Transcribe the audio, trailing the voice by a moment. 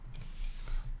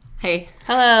Hey.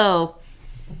 Hello.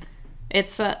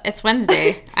 It's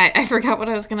Wednesday. I forgot what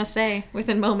I was gonna say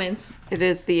within moments. It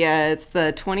is it's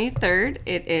the 23rd.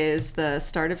 It is the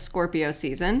start of Scorpio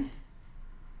season.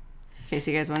 In case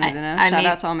you guys wanted to know. Shout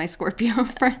out to all my Scorpio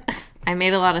friends. I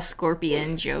made a lot of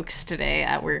scorpion jokes today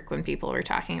at work when people were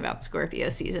talking about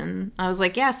Scorpio season. I was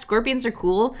like, yeah, scorpions are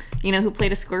cool. You know who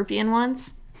played a scorpion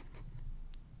once?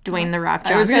 Dwayne The Rock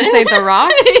Johnson. I was going to say The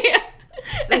Rock. Yeah.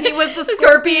 He was the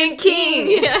Scorpion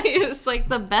King. Yeah, he was like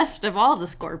the best of all the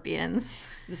scorpions.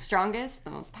 The strongest, the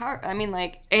most powerful. I mean,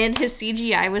 like... And his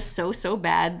CGI was so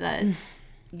bad that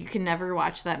you can never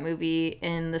watch that movie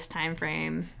in this time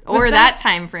frame. Or that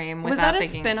time frame without Was that a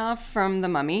thinking... spinoff from The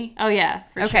Mummy? Oh, yeah,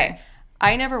 for sure.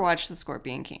 I never watched The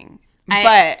Scorpion King.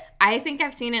 I think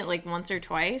I've seen it like once or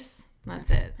twice.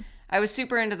 That's it. I was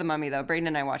super into The Mummy, though. Braden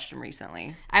and I watched him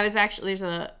recently. I was actually... There's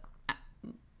a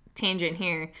tangent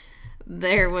here.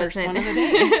 There was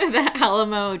the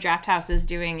Alamo Drafthouse is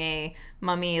doing a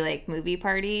Mummy like movie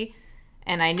party,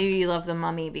 and I knew you loved The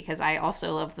Mummy because I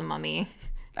also love The Mummy,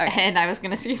 and I was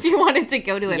gonna see if you wanted to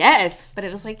go to it. Yes, but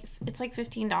it was like it's like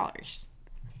 $15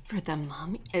 for The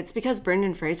Mummy. It's because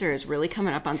Brendan Fraser is really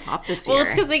coming up on top this year. Well,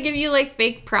 it's because they give you like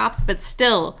fake props, but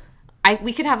still,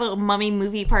 we could have a Mummy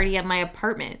movie party at my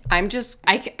apartment.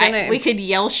 We could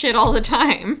yell shit all the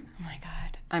time.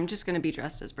 I'm just going to be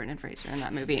dressed as Brendan Fraser in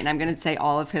that movie, and I'm going to say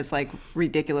all of his, like,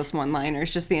 ridiculous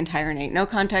one-liners, just the entire night. No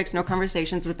context, no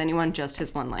conversations with anyone, just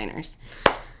his one-liners.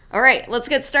 All right, let's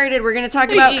get started. We're going to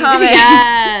talk about comics.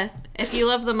 Yeah. If you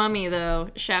love The Mummy, though,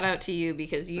 shout out to you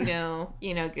because you know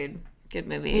good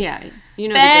movies. Yeah, you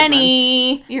know Benny,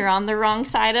 the good ones. You're on the wrong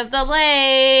side of the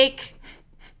lake.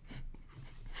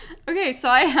 Okay, so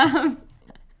I have...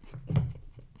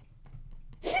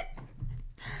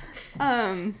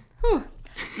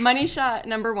 Money Shot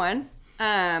number 1.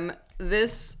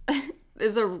 This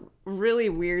is a really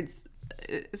weird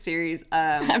series.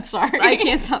 I'm sorry. So I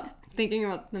can't stop thinking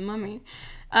about The Mummy.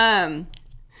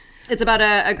 It's about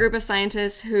a group of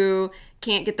scientists who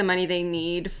can't get the money they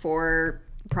need for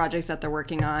projects that they're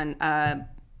working on.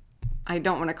 I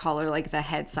don't want to call her like the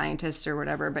head scientist or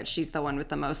whatever, but she's the one with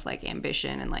the most like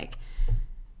ambition and like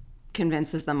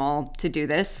convinces them all to do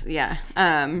this. Yeah.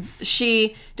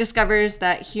 She discovers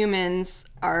that humans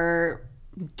are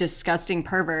disgusting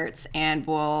perverts and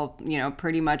will,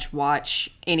 pretty much watch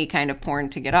any kind of porn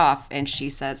to get off. And she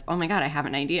says, oh my God, I have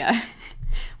an idea.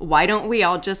 Why don't we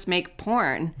all just make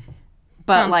porn?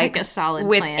 But sounds like a solid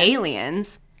with plan.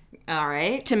 Aliens. All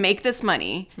right. To make this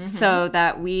money so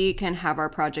that we can have our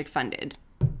project funded,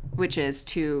 which is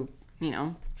to,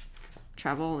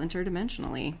 travel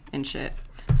interdimensionally and shit.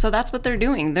 So that's what they're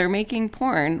doing. They're making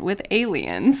porn with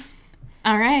aliens.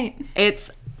 All right.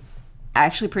 It's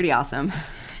actually pretty awesome.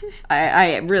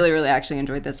 I really, really actually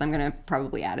enjoyed this. I'm going to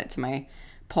probably add it to my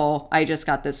poll. I just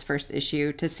got this first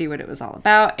issue to see what it was all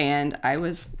about, and I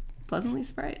was pleasantly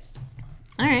surprised.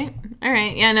 All right.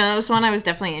 Yeah, no, that was one I was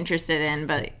definitely interested in,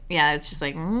 but yeah, it's just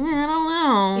like, I don't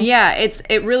know. Yeah,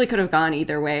 it really could have gone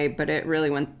either way, but it really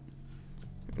went...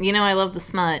 I love the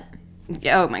smut.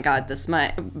 Oh my God, the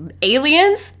smut.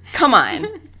 Aliens? Come on.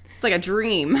 It's like a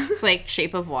dream. It's like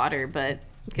Shape of Water, but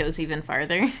it goes even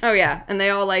farther. Oh yeah, and they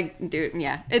all like do,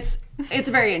 yeah. It's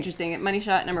very interesting. Money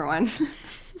Shot number 1.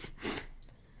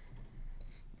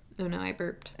 Oh no, I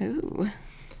burped. Ooh.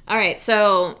 All right,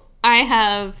 so I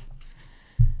have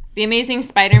The Amazing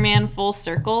Spider-Man Full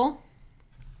Circle.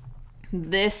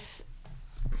 This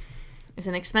is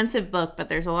an expensive book, but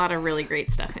there's a lot of really great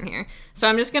stuff in here. So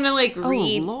I'm just gonna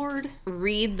read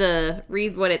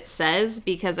what it says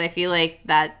because I feel like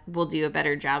that will do a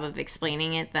better job of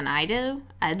explaining it than I do.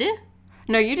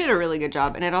 No, you did a really good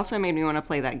job, and it also made me want to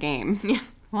play that game. Yeah,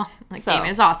 well, that game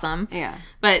is awesome. Yeah.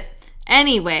 But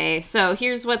anyway, so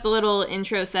here's what the little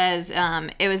intro says.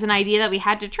 It was an idea that we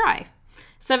had to try.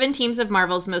 7 teams of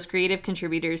Marvel's most creative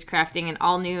contributors crafting an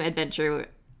all-new adventure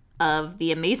of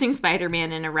The Amazing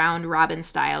Spider-Man in a round-robin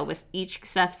style, with each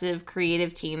successive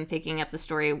creative team picking up the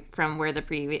story from where the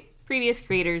previous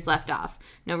creators left off.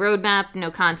 No roadmap,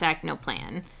 no contact, no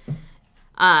plan.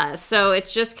 So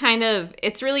it's just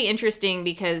it's really interesting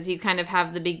because you kind of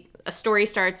have a story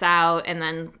starts out and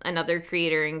then another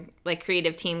creator and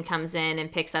creative team comes in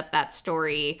and picks up that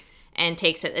story and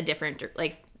takes it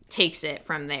takes it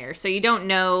from there. So you don't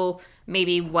know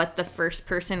maybe what the first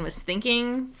person was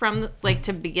thinking from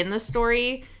to begin the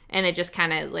story, and it just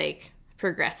kind of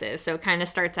progresses. So it kind of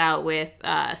starts out with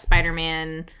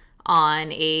Spider-Man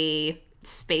on a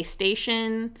space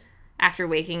station after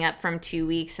waking up from 2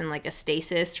 weeks in a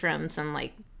stasis from some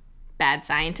bad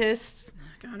scientists.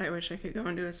 God, I wish I could go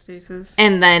into a stasis.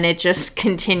 And then it just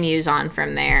continues on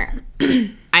from there.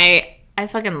 I I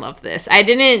fucking love this. I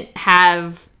didn't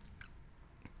have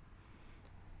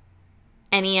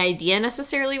any idea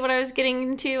necessarily what I was getting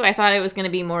into. I thought it was going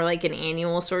to be more like an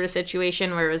annual sort of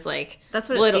situation where it was like... That's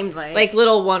what it seemed like. Like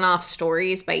little one-off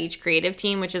stories by each creative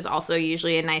team, which is also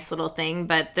usually a nice little thing.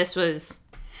 But this was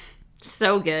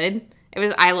so good.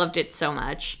 I loved it so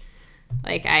much.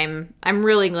 Like, I'm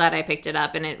really glad I picked it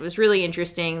up, and it was really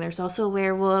interesting. There's also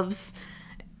werewolves.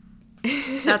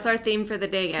 That's our theme for the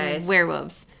day, guys.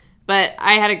 Werewolves. But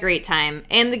I had a great time.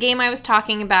 And the game I was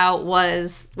talking about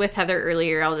was with Heather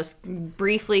earlier. I'll just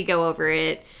briefly go over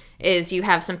it. Is you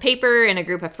have some paper and a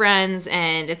group of friends,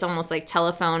 and it's almost like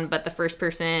telephone, but the first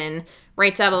person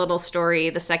writes out a little story,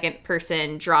 the second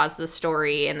person draws the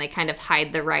story, and they kind of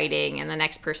hide the writing, and the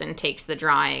next person takes the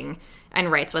drawing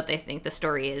and writes what they think the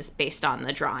story is based on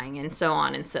the drawing, and so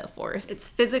on and so forth. It's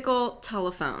physical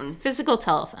telephone. Physical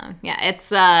telephone. Yeah,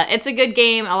 it's a good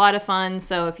game, a lot of fun.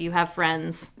 So if you have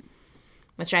friends,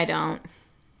 which I don't,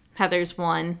 Heather's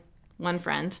one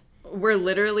friend. We're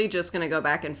literally just going to go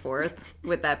back and forth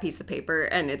with that piece of paper,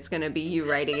 and it's going to be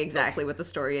you writing exactly what the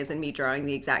story is and me drawing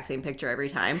the exact same picture every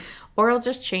time. Or I'll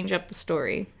just change up the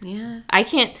story. Yeah.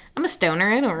 I'm a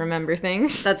stoner. I don't remember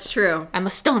things. That's true. I'm a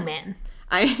stone man.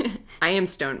 I am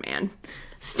Stone Man.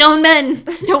 Stone men!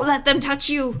 Don't let them touch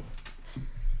you!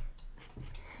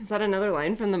 Is that another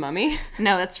line from The Mummy?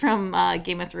 No, that's from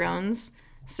Game of Thrones.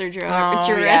 Sir Jorah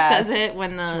yes. says it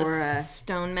when the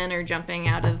stone men are jumping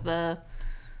out of the...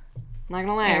 Not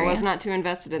gonna lie, area. I was not too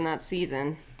invested in that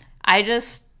season.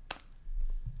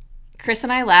 Chris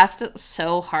and I laughed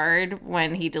so hard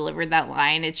when he delivered that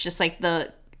line. It's just like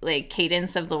the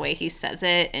cadence of the way he says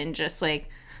it, and just like,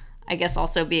 I guess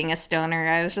also being a stoner,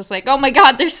 I was just like, oh my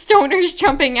god, there's stoners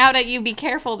jumping out at you, be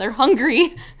careful, they're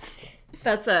hungry.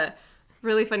 That's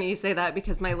really funny you say that,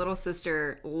 because my little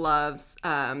sister loves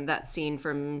that scene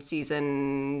from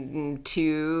season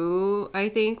 2, I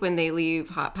think, when they leave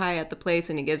Hot Pie at the place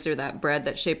and he gives her that bread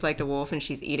that's shaped like a wolf and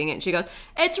she's eating it and she goes,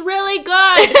 "It's really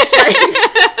good!"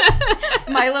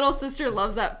 My little sister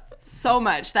loves that so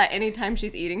much that anytime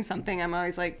she's eating something, I'm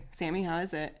always like, "Sammy, how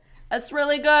is it?" "That's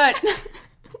really good."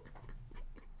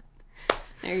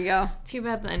 There you go. Too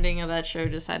bad the ending of that show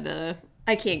just had to...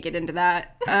 I can't get into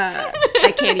that.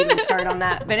 I can't even start on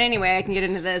that. But anyway, I can get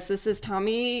into this. This is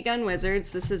Tommy Gun Wizards.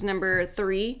 This is number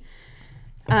 3.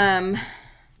 I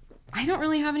don't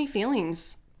really have any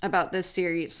feelings about this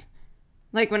series.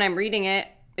 Like, when I'm reading it,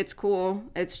 it's cool.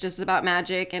 It's just about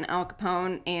magic and Al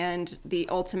Capone and the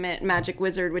ultimate magic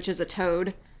wizard, which is a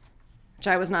toad, which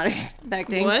I was not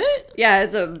expecting. What? Yeah,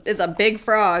 it's a big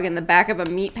frog in the back of a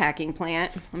meatpacking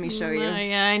plant. Let me show you.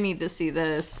 Yeah, I need to see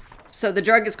this. So the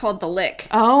drug is called the lick.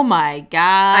 Oh my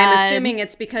god. I'm assuming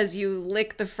it's because you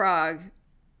lick the frog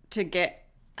to get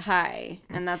high,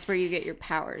 and that's where you get your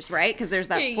powers, right? Because there's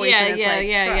that poisonous frog.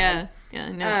 Yeah,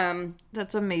 no.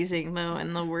 That's amazing, though,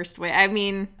 in the worst way. I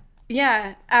mean...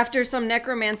 Yeah, after some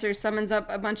necromancer summons up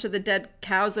a bunch of the dead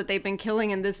cows that they've been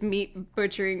killing in this meat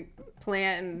butchering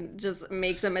plant and just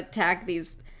makes them attack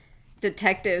these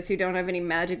detectives who don't have any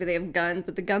magic, but they have guns,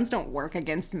 but the guns don't work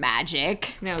against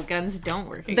magic. No, guns don't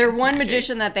work against Their one magic.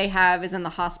 magician that they have is in the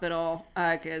hospital,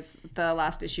 because the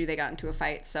last issue they got into a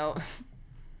fight, so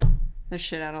they're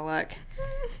shit out of luck.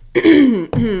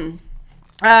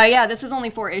 Yeah, this is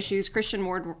only 4 issues. Christian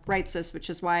Ward writes this, which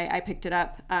is why I picked it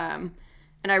up.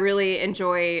 And I really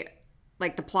enjoy,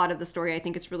 like, the plot of the story. I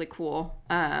think it's really cool.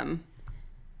 But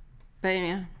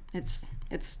yeah, it's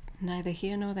neither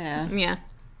here nor there. Yeah.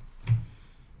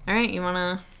 All right, you want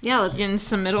to let's get into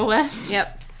some Middle West?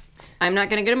 Yep. I'm not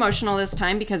going to get emotional this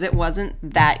time because it wasn't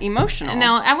that emotional.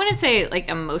 No, I wouldn't say, like,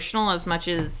 emotional as much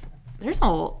as there's a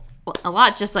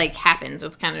lot just, like, happens.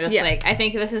 It's kind of just, like, I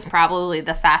think this is probably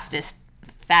the fastest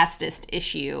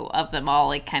issue of them all,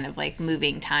 like, kind of, like,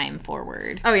 moving time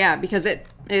forward. Oh, yeah, because it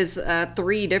is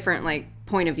 3 different, like,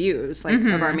 point of views, like,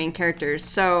 of our main characters.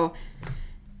 So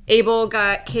Abel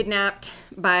got kidnapped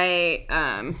by,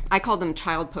 I called them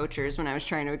child poachers when I was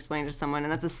trying to explain to someone,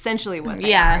 and that's essentially what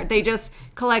they are. They just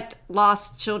collect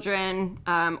lost children,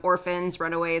 orphans,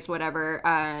 runaways, whatever,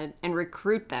 and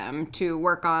recruit them to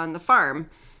work on the farm,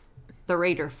 the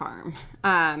Raider Farm.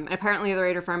 And apparently the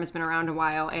Raider Farm has been around a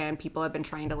while, and people have been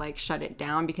trying to, like, shut it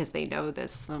down because they know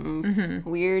there's some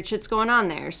weird shit's going on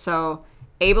there. So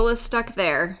Abel is stuck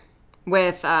there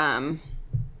with, Bobby,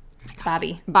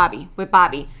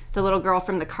 the little girl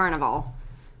from the carnival.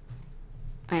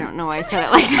 I don't know why I said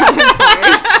it like that. I'm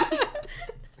sorry.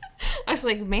 I was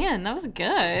like, man, that was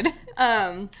good.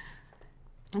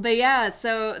 But yeah,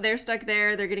 so they're stuck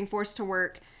there. They're getting forced to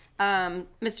work.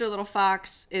 Mr. Little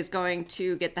Fox is going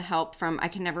to get the help from, I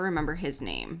can never remember his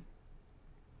name.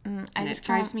 I just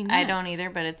drives me nuts. I don't either,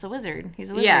 but it's a wizard.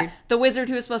 He's a wizard. Yeah, the wizard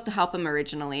who was supposed to help him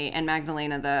originally, and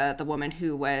Magdalena, the woman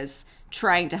who was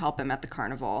trying to help him at the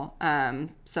carnival.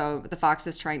 So the fox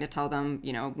is trying to tell them,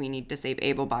 we need to save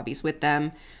Abel. Bobby's with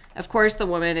them. Of course, the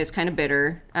woman is kind of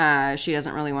bitter. She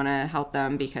doesn't really want to help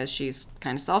them because she's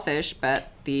kind of selfish. But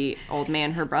the old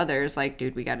man, her brother, is like,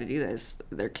 dude, we got to do this.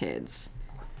 They're kids.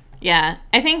 Yeah,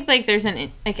 I think there's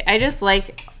I just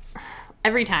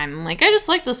every time I'm like, I just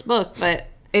like this book, but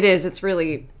it is. It's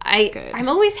really good. I'm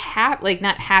always happy,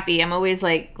 not happy. I'm always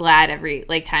glad every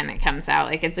time it comes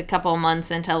out. It's a couple months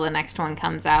until the next one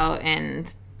comes out,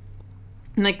 and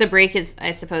the break is,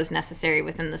 I suppose, necessary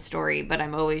within the story. But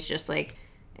I'm always just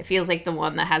it feels like the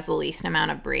one that has the least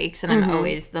amount of breaks, and I'm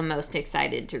always the most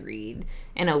excited to read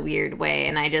in a weird way.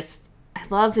 And I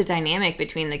love the dynamic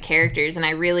between the characters, and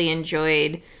I really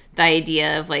enjoyed the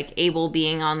idea of Abel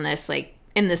being on this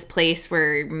in this place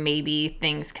where maybe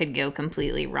things could go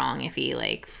completely wrong if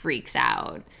he freaks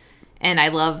out. And I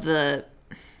love the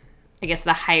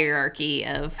hierarchy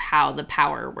of how the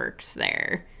power works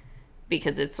there,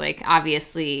 because it's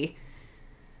obviously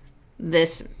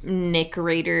this Nick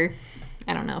Rader,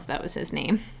 I don't know if that was his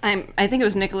name. I think it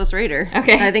was Nicholas Rader.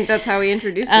 Okay. I think that's how he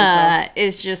introduced himself.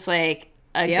 Is just a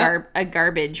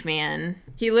garbage man.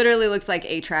 He literally looks like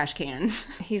a trash can.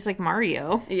 He's like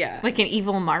Mario. Yeah. Like an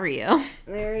evil Mario.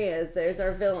 There he is. There's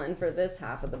our villain for this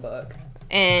half of the book.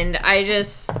 And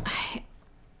it's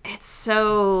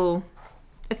so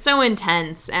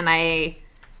intense, and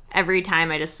every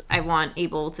time I want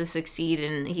Abel to succeed,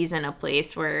 and he's in a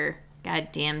place where,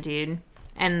 goddamn, dude.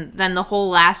 And then the whole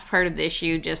last part of the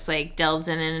issue just delves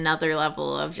in another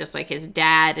level of just his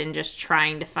dad and just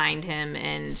trying to find him,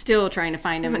 and still trying to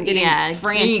find him and getting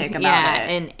frantic about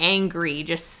it. And angry,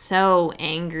 just so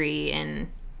angry. And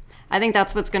I think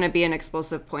that's what's going to be an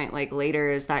explosive point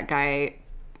later, is that guy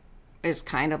is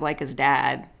kind of like his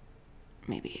dad.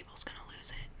 Maybe Abel's going to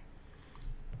lose it.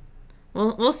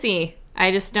 We'll see.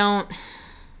 I just don't.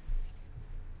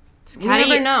 You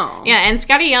never know. Yeah, and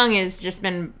Scotty Young has just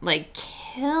been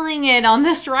killing it on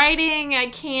this writing. I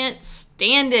can't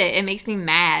stand it. It makes me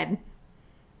mad.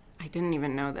 I didn't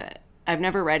even know that. I've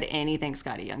never read anything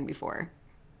Scotty Young before,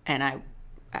 and I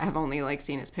have only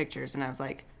seen his pictures, and I was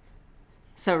like,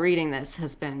 so reading this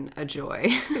has been a joy.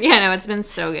 Yeah, no, it's been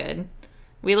so good.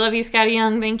 We love you, Scotty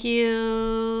Young. Thank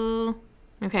you.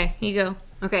 Okay, you go.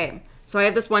 Okay, so I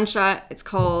have this one shot. It's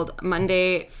called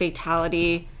Monday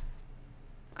Fatality.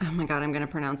 Oh my god, I'm going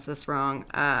to pronounce this wrong.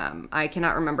 I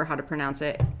cannot remember how to pronounce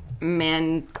it.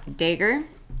 Mandager.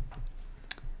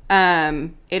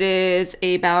 It is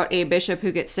about a bishop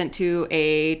who gets sent to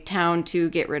a town to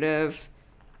get rid of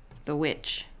the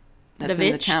witch that's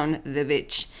in the town. The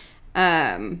witch.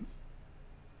 I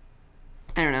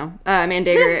don't know.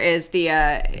 Mandager is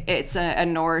it's a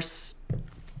Norse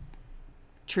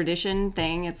tradition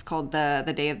thing. It's called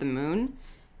the Day of the Moon.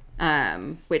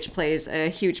 Which plays a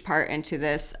huge part into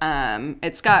this.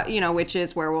 It's got,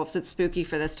 witches, werewolves. It's spooky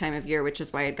for this time of year, which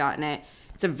is why I'd gotten it.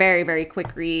 It's a very, very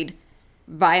quick read.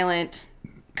 Violent.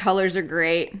 Colors are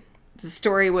great. The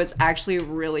story was actually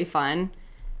really fun.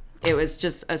 It was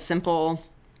just a simple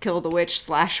kill the witch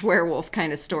 / werewolf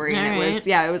kind of story. And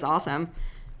it was awesome.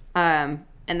 And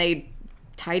they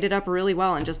tied it up really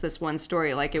well in just this one story.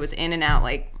 It was in and out,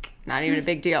 not even a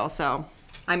big deal. So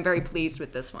I'm very pleased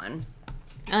with this one.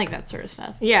 I like that sort of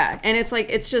stuff. Yeah, and it's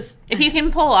just... If you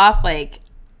can pull off,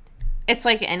 it's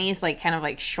like any, kind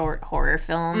of, short horror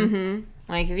film.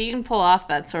 Mm-hmm. If you can pull off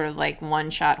that sort of,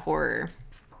 one-shot horror,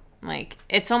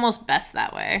 it's almost best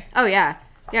that way. Oh, yeah.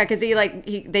 Yeah, because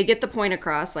they get the point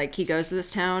across. He goes to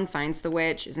this town, finds the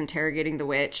witch, is interrogating the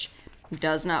witch.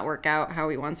 Does not work out how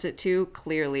he wants it to,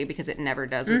 clearly, because it never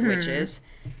does with witches.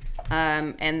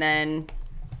 And then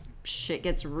shit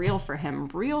gets real for him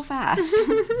real fast.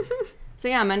 So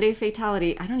yeah, Monday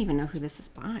Fatality. I don't even know who this is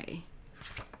by.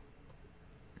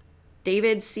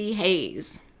 David C.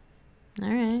 Hayes. All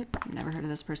right. Never heard of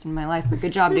this person in my life, but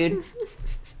good job, dude.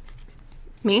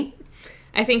 Me?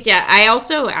 I think, yeah. I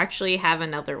also actually have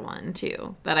another one,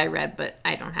 too, that I read, but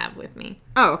I don't have with me.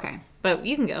 Oh, okay. But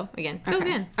you can go again. Go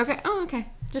again. Okay. Oh, okay.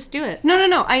 Just do it. No.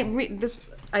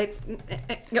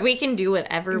 We can do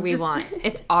whatever we want.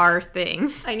 It's our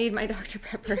thing. I need my Dr.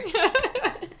 Pepper.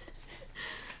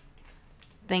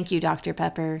 Thank you, Dr.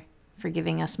 Pepper, for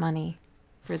giving us money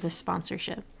for this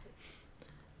sponsorship.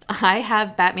 I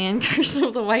have Batman Curse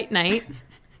of the White Knight.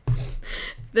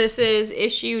 This is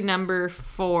issue number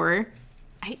 4.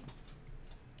 I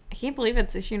can't believe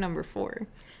it's issue number 4.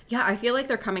 Yeah, I feel like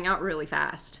they're coming out really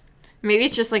fast. Maybe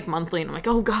it's just monthly, and I'm like,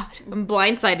 oh god, I'm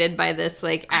blindsided by this.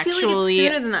 Actually, I feel like it's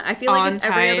sooner than that. I feel like it's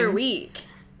every other week.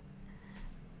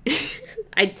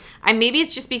 I maybe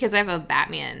it's just because I have a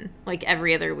Batman like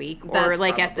every other week, or That's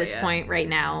like at probably this it. point right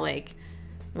now, like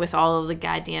with all of the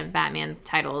goddamn Batman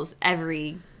titles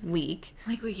every week.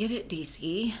 Like, we get it,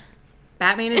 DC.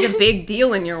 Batman is a big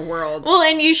deal in your world. Well,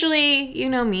 and usually, you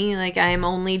know me, like I'm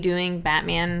only doing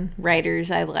Batman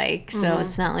writers I like, so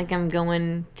it's not like I'm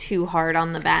going too hard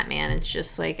on the Batman. It's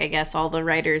just like I guess all the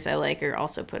writers I like are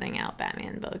also putting out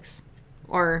Batman books,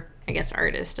 or I guess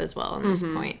artists as well at this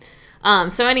point.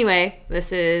 So anyway,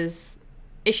 this is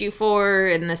issue 4,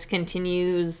 and this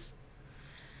continues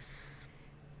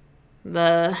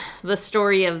the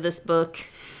story of this book.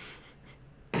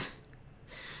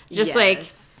 Just like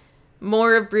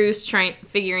more of Bruce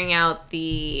figuring out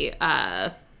the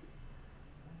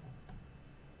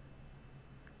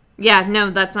yeah, no,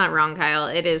 that's not wrong, Kyle.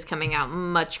 It is coming out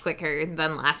much quicker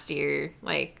than last year,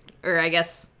 like, or I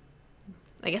guess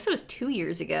it was 2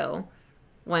 years ago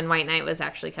when White Knight was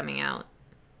actually coming out,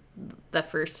 the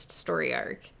first story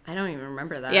arc. I don't even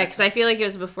remember that. Yeah, because I feel like it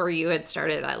was before you had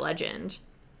started at Legend.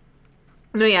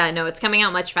 No, it's coming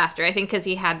out much faster. I think because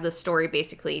he had the story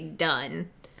basically done,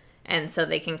 and so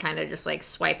they can kind of just like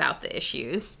swipe out the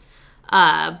issues.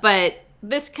 But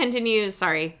this continues.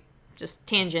 Sorry, just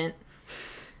tangent.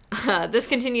 This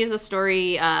continues the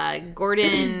story.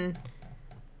 Gordon.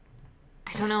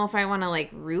 I don't know if I want to like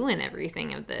ruin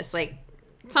everything of this. Like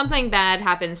something bad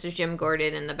happens to Jim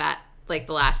Gordon in the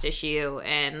last issue,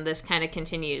 and this kind of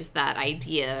continues that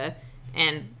idea,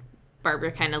 and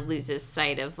Barbara kind of loses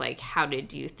sight of like how to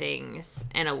do things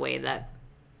in a way that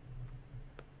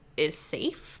is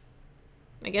safe.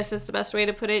 I guess that's the best way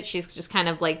to put it. She's just kind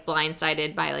of like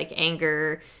blindsided by like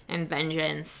anger and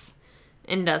vengeance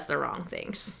and does the wrong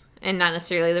things. And not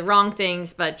necessarily the wrong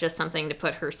things, but just something to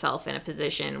put herself in a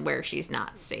position where she's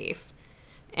not safe.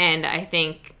 And I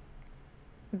think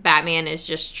Batman is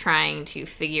just trying to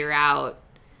figure out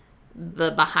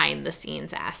the behind the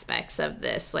scenes aspects of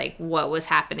this, like what was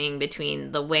happening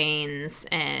between the Waynes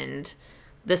and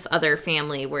this other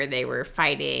family where they were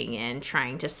fighting and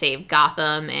trying to save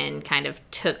Gotham and kind of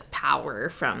took power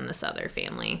from this other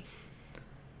family.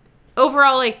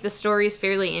 Overall, like the story's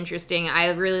fairly interesting. I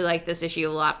really like this issue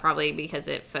a lot, probably because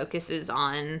it focuses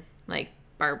on like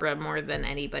Barbara more than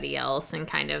anybody else and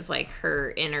kind of like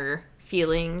her inner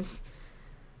feelings.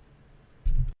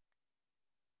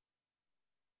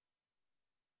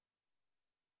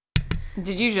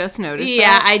 Did you just notice that?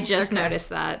 Yeah, I just noticed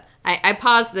that. I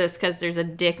paused this because there's a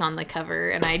dick on the cover,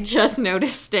 and I just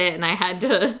noticed it, and I had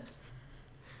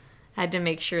to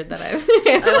make sure that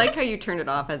I like how you turned it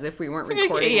off as if we weren't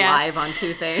recording live on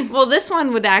two things. Well, this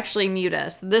one would actually mute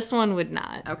us. This one would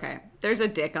not. Okay. There's a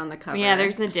dick on the cover. Yeah,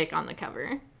 there's the dick on the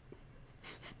cover.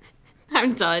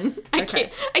 I'm done. I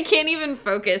can't even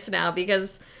focus now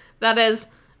because that has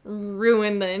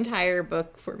ruined the entire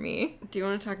book for me. Do you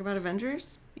want to talk about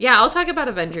Avengers? Yeah, I'll talk about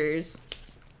Avengers.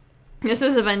 This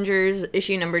is Avengers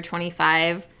issue number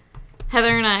 25.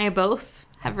 Heather and I both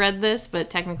have read this, but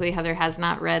technically Heather has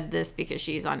not read this because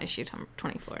she's on issue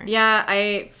 24. Yeah,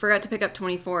 I forgot to pick up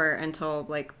 24 until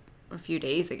like a few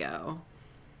days ago.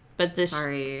 But this,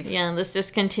 sorry. Yeah, this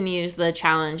just continues the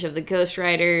challenge of the Ghost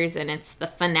Riders, and it's the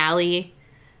finale.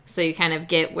 So you kind of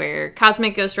get where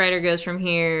Cosmic Ghost Rider goes from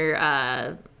here.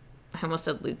 I almost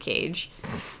said Luke Cage.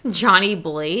 Johnny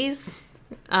Blaze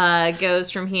goes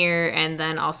from here, and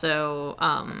then also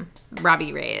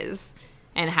Robbie Reyes,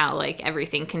 and how like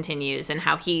everything continues, and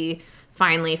how he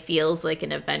finally feels like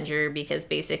an Avenger because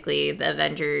basically the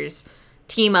Avengers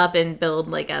team up and build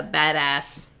like a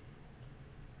badass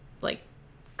like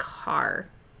car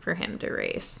for him to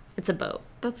race. It's a boat.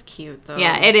 That's cute though.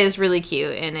 Yeah, it is really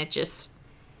cute, and it just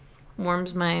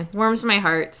warms my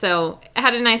heart. So it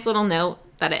had a nice little note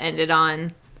that it ended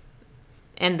on.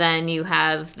 And then you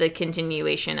have the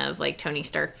continuation of like Tony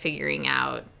Stark figuring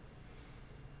out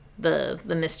the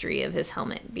mystery of his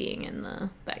helmet being in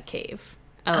that cave.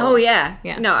 Oh yeah.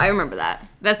 Yeah. No, I remember that.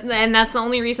 That's the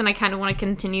only reason I kind of want to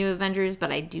continue Avengers,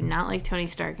 but I do not like Tony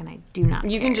Stark, and I do not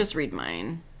You care. can just read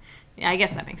mine. Yeah, I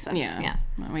guess that makes sense. Yeah.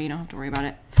 That way you don't have to worry about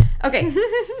it. Okay.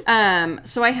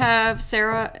 So I have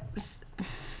Sarah.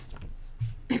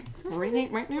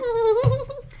 Right now.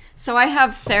 So I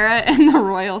have Sarah and the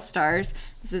Royal Stars.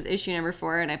 This is issue number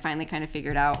 4, and I finally kind of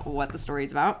figured out what the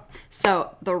story's about.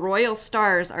 So the Royal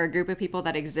Stars are a group of people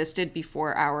that existed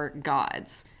before our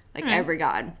gods, like every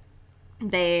god.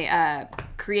 They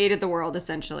created the world,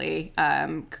 essentially,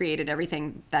 created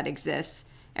everything that exists,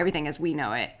 everything as we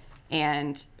know it.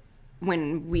 And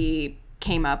when we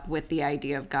came up with the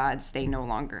idea of gods, they no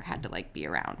longer had to like be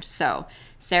around. So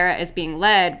Sarah is being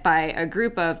led by a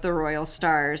group of the Royal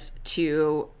Stars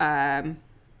to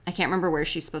I can't remember where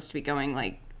she's supposed to be going,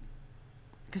 like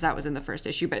because that was in the first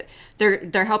issue, but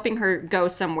they're helping her go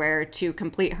somewhere to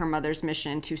complete her mother's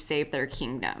mission to save their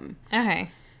kingdom.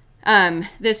 Okay.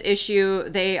 This issue,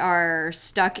 they are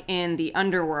stuck in the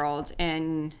underworld,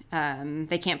 and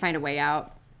they can't find a way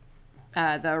out.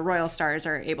 The Royal Stars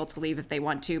are able to leave if they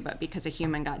want to, but because a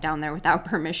human got down there without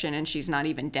permission and she's not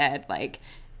even dead, like,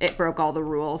 it broke all the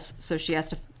rules, so she has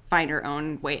to find her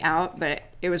own way out. But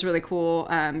it was really cool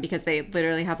because they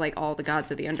literally have, like, all the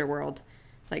gods of the underworld,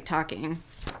 like, talking.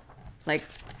 Like,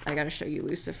 I gotta show you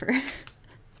Lucifer.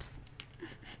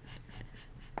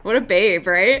 What a babe,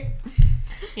 right?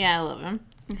 Yeah, I love him.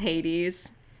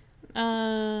 Hades.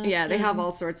 Yeah, they have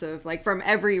all sorts of, like, from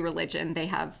every religion, they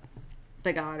have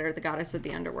the god or the goddess of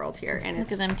the underworld here. And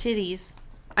Look at them titties.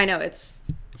 I know, it's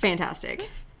fantastic.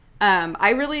 I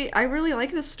really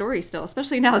like this story still,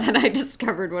 especially now that I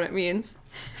discovered what it means.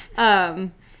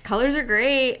 Colors are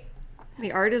great.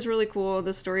 The art is really cool.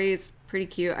 The story is pretty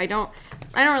cute. I don't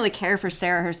really care for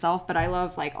Sarah herself, but I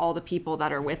love, like, all the people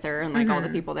that are with her and, like, all the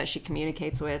people that she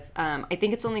communicates with. I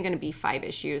think it's only going to be 5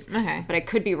 issues. Okay. But I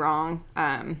could be wrong.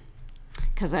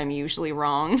 Because I'm usually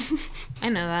wrong. I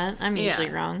know that. I'm usually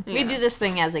wrong. Yeah. We do this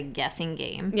thing as a guessing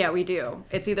game. Yeah, we do.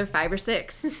 It's either 5 or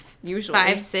 6, usually.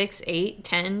 5, 6, 8,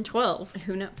 10, 12.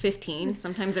 Who knows? 15.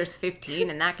 Sometimes there's 15,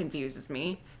 and that confuses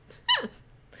me.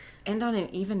 End on an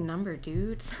even number,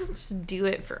 dudes. Just do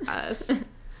it for us. All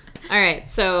right,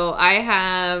 so I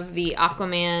have the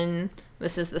Aquaman.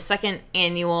 This is the 2nd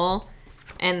annual,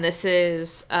 and this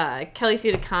is Kelly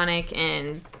Sue DeConnick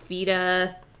and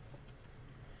Vita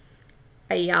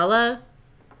Ayala.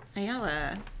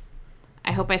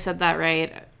 I hope I said that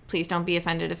right. Please don't be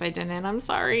offended if I didn't. I'm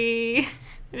sorry.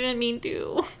 I didn't mean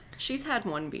to. She's had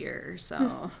 1 beer,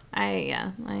 so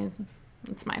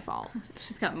It's my fault.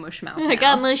 she's got mush mouth. I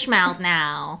got mush mouth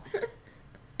now.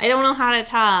 I don't know how to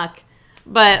talk.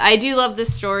 But I do love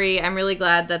this story. I'm really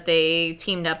glad that they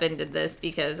teamed up and did this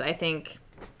because I think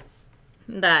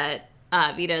that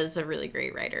Vita is a really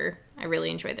great writer. I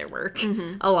really enjoy their work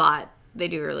a lot. They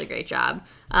do a really great job.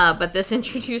 But this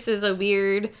introduces a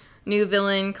weird new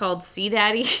villain called Sea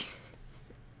Daddy.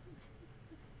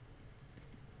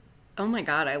 Oh my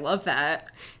god, I love that.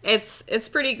 It's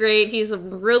pretty great. He's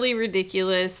really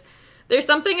ridiculous. There's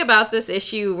something about this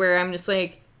issue where I'm just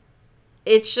like,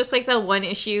 it's just like the one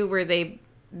issue where they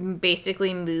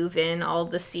basically move in all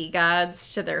the sea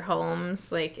gods to their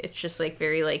homes. Like, it's just like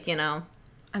very, like, you know.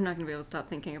 I'm not going to be able to stop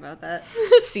thinking about that.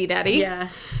 Sea Daddy. Yeah.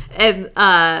 And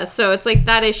so it's like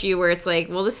that issue where it's like,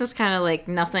 well, this is kind of like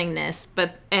nothingness,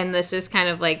 and this is kind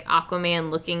of like Aquaman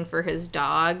looking for his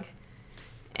dog.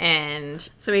 And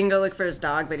so he can go look for his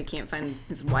dog, but he can't find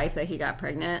his wife that he got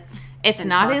pregnant. It's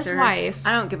not his wife.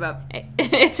 I don't give up.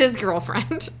 It's his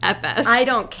girlfriend at best. I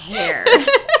don't care.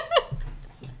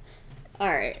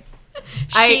 All right.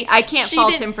 I can't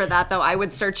fault him for that, though. I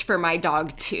would search for my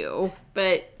dog, too.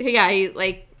 But, yeah,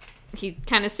 he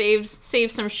kind of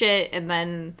saves some shit and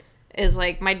then is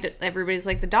like, everybody's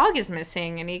like, the dog is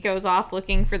missing. And he goes off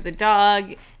looking for the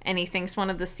dog, and he thinks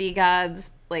one of the sea gods,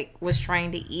 like, was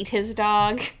trying to eat his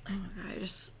dog. Oh, my God. I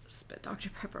just spit Dr.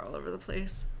 Pepper all over the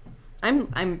place.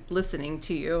 I'm listening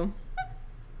to you.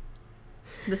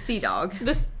 The sea dog.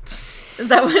 Is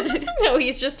that what it is? No,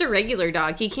 he's just a regular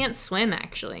dog. He can't swim,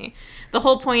 actually. The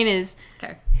whole point is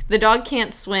okay. The dog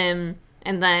can't swim,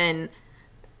 and then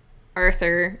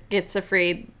Arthur gets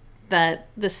afraid that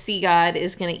the sea god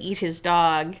is going to eat his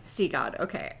dog. Sea god,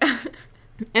 okay.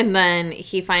 And then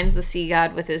he finds the sea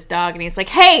god with his dog, and he's like,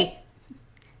 hey!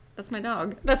 That's my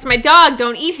dog. That's my dog,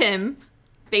 don't eat him,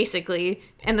 basically.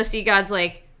 And the sea god's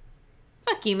like,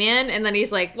 fuck you, man. And then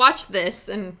he's like, watch this,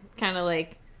 and kind of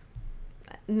like,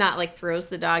 not like throws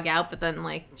the dog out, but then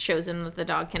like shows him that the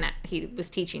dog he was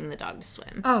teaching the dog to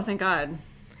swim. Oh, thank God.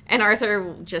 And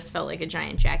Arthur just felt like a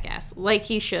giant jackass, like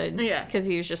he should. Yeah. Because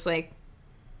he was just like,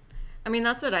 I mean,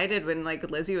 that's what I did when, like,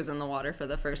 Lizzie was in the water for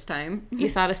the first time. you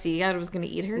thought a sea god was going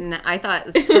to eat her? No, I thought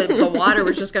the water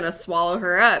was just going to swallow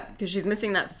her up because she's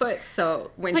missing that foot. So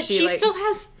when But she like, still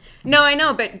has... No, I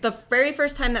know, but the very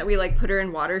first time that we, like, put her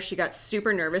in water, she got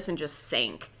super nervous and just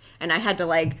sank. And I had to,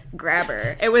 like, grab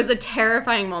her. It was a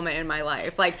terrifying moment in my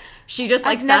life. Like, she just,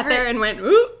 like, sat there and went,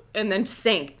 ooh, and then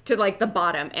sank to, like, the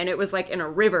bottom. And it was, like, in a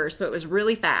river, so it was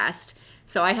really fast.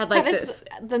 So I had, like, this...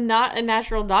 the not a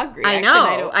natural dog reaction, I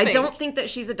know. I don't think that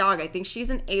she's a dog. I think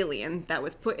she's an alien that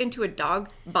was put into a dog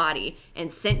body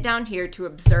and sent down here to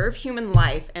observe human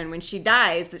life. And when she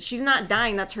dies, that she's not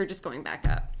dying. That's her just going back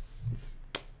up.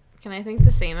 Can I think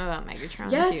the same about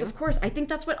Megatron, yes, too? of course. I think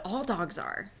that's what all dogs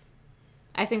are.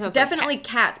 I think that's definitely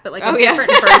cats, but like a different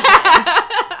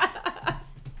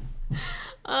version.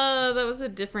 That was a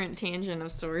different tangent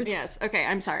of sorts. Yes. Okay.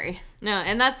 I'm sorry. No,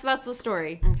 and that's the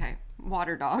story. Okay.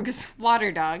 Water dogs.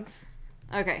 Water dogs.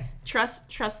 Okay.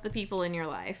 Trust the people in your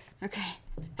life. Okay.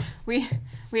 We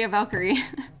have Valkyrie.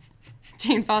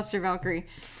 Jane Foster Valkyrie.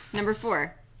 Number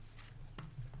 4.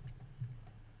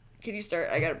 Can you start?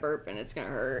 I got a burp and it's gonna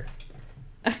hurt.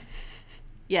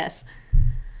 Yes.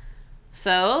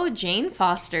 So Jane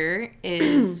Foster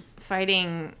is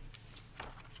fighting.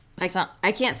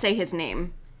 I can't say his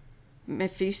name.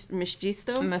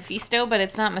 Mephisto? Mephisto, but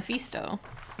it's not Mephisto.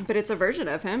 But it's a version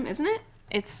of him, isn't it?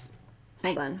 It's.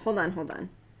 Hold on.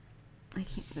 I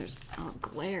can't. There's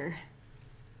glare.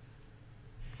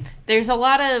 There's a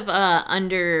lot of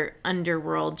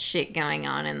underworld shit going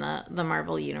on in the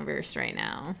Marvel universe right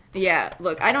now. Yeah,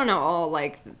 look, I don't know all,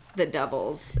 like, the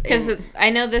devils. Because I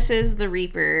know this is the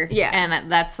Reaper. Yeah.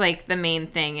 And that's, like, the main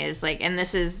thing is, like, and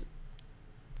this is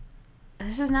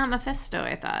not Mephisto,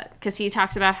 I thought. Because he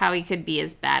talks about how he could be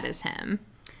as bad as him.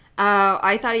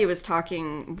 I thought he was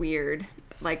talking weird,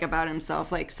 like, about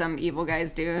himself, like some evil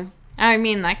guys do. I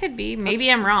mean, that could be. Maybe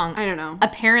I'm wrong. I don't know.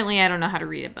 Apparently, I don't know how to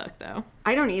read a book, though.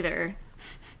 I don't either.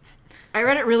 I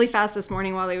read it really fast this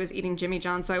morning while I was eating Jimmy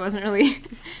John, so I wasn't really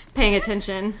paying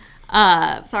attention.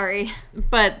 Sorry.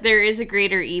 But there is a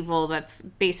greater evil that's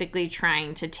basically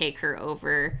trying to take her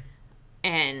over.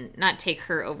 And not take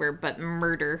her over, but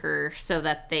murder her so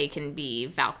that they can be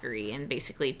Valkyrie and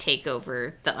basically take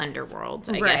over the underworld,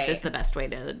 I guess is the best way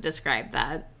to describe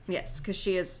that. Yes, because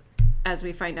she is, as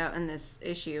we find out in this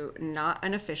issue, not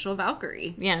an official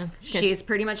Valkyrie. Yeah. She's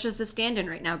pretty much just a stand-in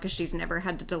right now because she's never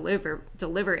had to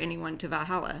deliver anyone to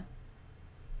Valhalla.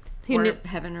 Or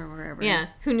heaven or wherever. Yeah.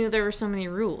 Who knew there were so many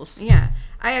rules? Yeah.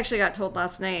 I actually got told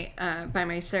last night by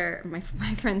my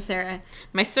friend Sarah.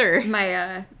 My sir.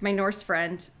 My Norse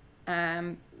friend,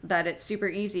 that it's super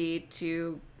easy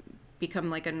to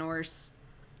become like a Norse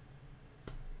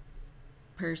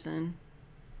person.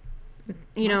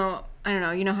 You know, I don't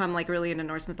know. You know how I'm like really into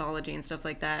Norse mythology and stuff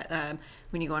like that.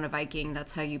 When you go on a Viking,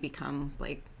 that's how you become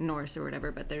like Norse or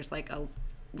whatever. But there's like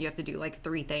you have to do like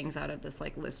 3 things out of this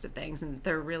like list of things, and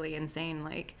they're really insane.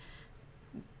 Like,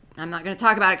 I'm not going to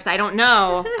talk about it because I don't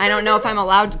know. I don't know if I'm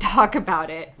allowed to talk about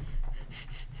it.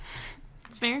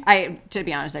 It's fair. To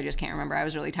be honest, I just can't remember. I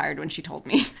was really tired when she told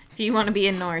me. If you want to be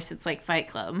a Norse, it's like Fight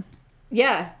Club.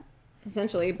 Yeah,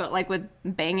 essentially, but like with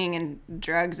banging and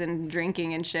drugs and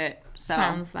drinking and shit. So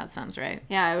that sounds right.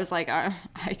 Yeah, I was like, I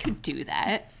could do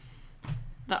that.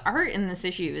 The art in this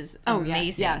issue is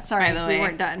amazing. Yeah, sorry, by the way. We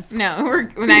weren't done. No,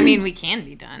 I mean, we can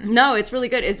be done. No, it's really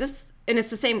good. And it's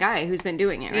the same guy who's been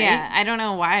doing it, right? Yeah, I don't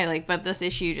know why, like, but this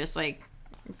issue just, like,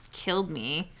 killed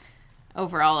me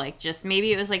overall. Like, just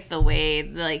maybe it was, like, the way,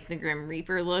 like, the Grim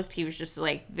Reaper looked. He was just,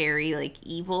 like, very, like,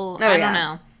 evil. I don't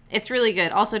know. It's really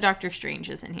good. Also, Doctor Strange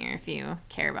is in here if you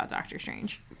care about Doctor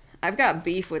Strange. I've got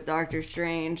beef with Doctor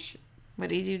Strange. What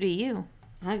did he do to you?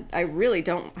 I really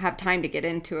don't have time to get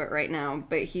into it right now,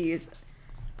 but he's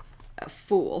a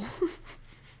fool.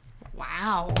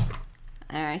 Wow.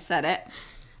 There, I said it.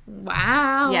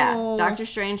 Wow. Yeah, Doctor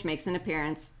Strange makes an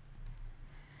appearance.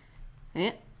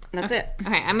 Yeah, that's it.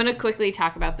 Okay, I'm going to quickly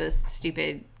talk about this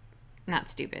not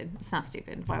stupid. It's not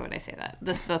stupid. Why would I say that?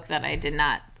 This book that I did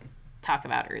not talk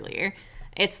about earlier.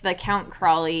 It's the Count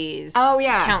Crowley's. Oh,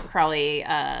 yeah. Count Crowley.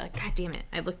 God damn it.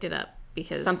 I looked it up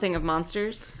because. Something of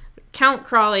Monsters. Count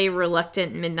Crowley,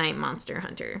 Reluctant Midnight Monster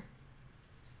Hunter.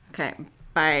 Okay,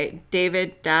 by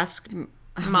David Malshin.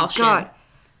 Oh, God.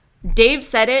 Dave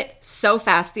said it so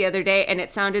fast the other day, and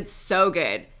it sounded so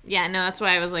good. Yeah, no, that's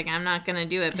why I was like, I'm not going to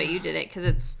do it, but you did it,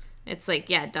 because it's like,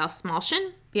 yeah, Das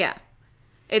Malshin? Yeah.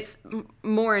 It's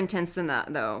more intense than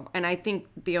that, though, and I think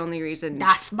the only reason...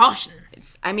 Das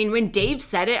Malshin! I mean, when Dave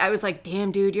said it, I was like,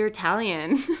 damn, dude, you're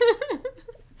Italian.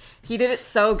 He did it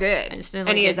so good.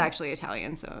 And he is actually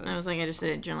Italian, so... I was like, I just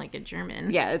did it like a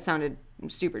German. Yeah, it sounded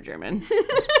super German.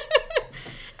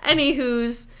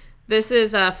 Anywho's... This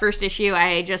is a first issue.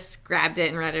 I just grabbed it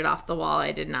and read it off the wall.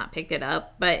 I did not pick it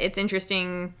up, but it's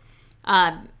interesting.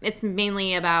 It's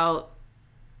mainly about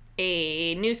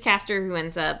a newscaster who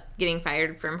ends up getting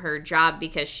fired from her job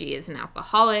because she is an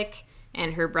alcoholic,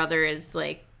 and her brother is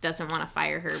like doesn't want to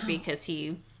fire her because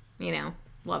he,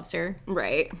 loves her.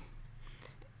 Right.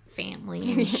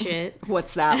 Family and shit.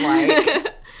 What's that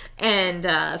like?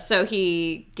 And so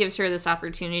he gives her this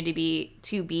opportunity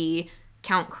to be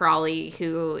Count Crowley,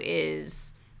 who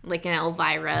is like an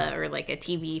Elvira or like a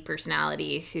TV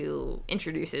personality who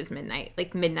introduces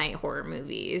midnight horror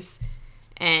movies.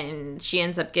 And she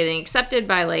ends up getting accepted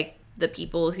by like the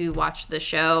people who watch the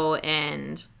show,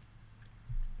 and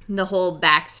the whole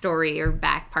backstory or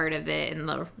back part of it and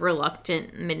the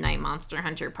reluctant Midnight Monster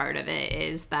Hunter part of it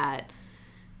is that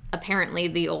apparently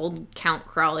the old Count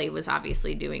Crawley was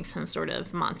obviously doing some sort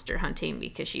of monster hunting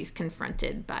because she's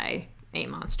confronted by a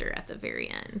monster at the very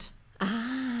end.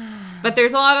 But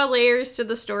there's a lot of layers to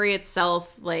the story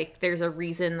itself. Like, there's a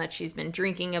reason that she's been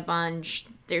drinking a bunch.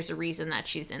 There's a reason that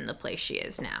she's in the place she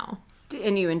is now.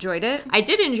 And you enjoyed it? I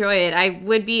did enjoy it. I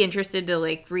would be interested to,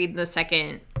 like, read the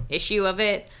second issue of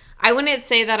it. I wouldn't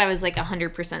say that I was, like,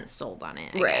 100% sold on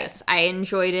it, I guess. I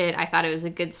enjoyed it. I thought it was a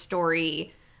good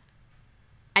story.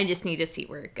 I just need to see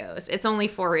where it goes. It's only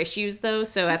 4 issues, though,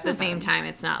 so at the same time,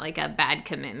 it's not, like, a bad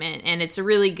commitment. And it's a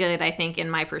really good, I think, in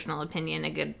my personal opinion, a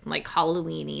good, like,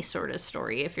 Halloween-y sort of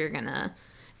story if you're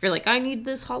like, I need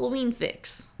this Halloween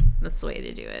fix. That's the way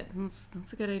to do it.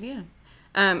 That's a good idea.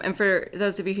 And for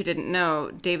those of you who didn't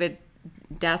know, David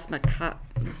Dasmaka...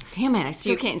 Damn it, I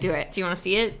still can't do it. Do you want to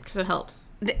see it? Because it helps.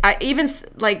 I even,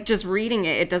 like, just reading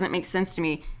it, it doesn't make sense to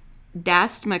me.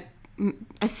 My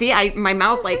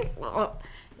mouth, like...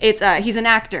 It's he's an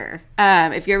actor.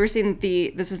 If you ever seen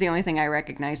this is the only thing I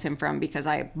recognize him from because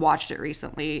I watched it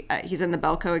recently. He's in the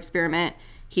Belko Experiment.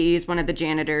 He's one of the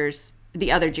janitors,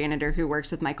 the other janitor who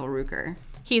works with Michael Rooker.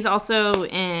 He's also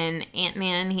in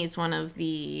Ant-Man. He's one of the...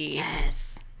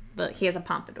 Yes. He has a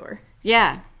pompadour.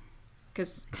 Yeah.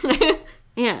 Because...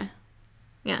 yeah.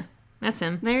 Yeah, that's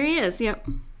him. There he is, yep.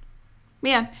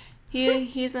 Yeah.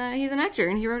 He's an actor,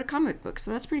 and he wrote a comic book,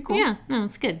 so that's pretty cool. Yeah, no,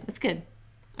 it's good. It's good.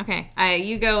 Okay,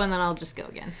 you go, and then I'll just go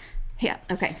again. Yeah,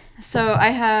 okay. So I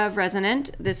have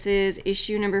Resonant. This is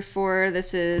issue number 4.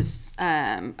 This is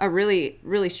a really,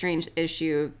 really strange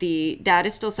issue. The dad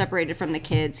is still separated from the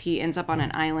kids. He ends up on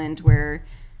an island where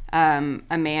a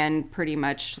man pretty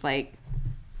much, like,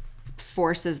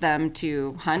 forces them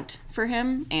to hunt for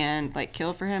him and, like,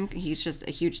 kill for him. He's just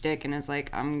a huge dick and is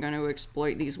like, I'm going to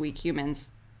exploit these weak humans.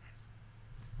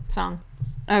 Song.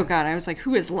 Oh, God, I was like,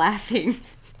 who is laughing?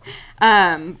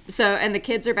 And the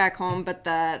kids are back home, but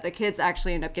the kids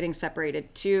actually end up getting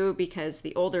separated too because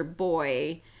the older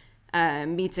boy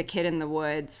meets a kid in the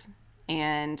woods,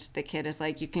 and the kid is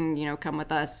like, you can, come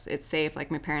with us. It's safe.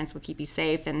 Like, my parents will keep you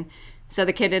safe. And so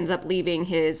the kid ends up leaving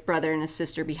his brother and his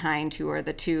sister behind, who are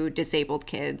the 2 disabled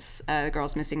kids. The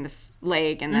girl's missing the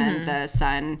leg, and then the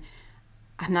son,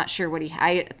 I'm not sure what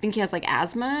I think he has, like,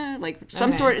 asthma, like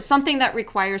something that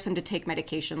requires him to take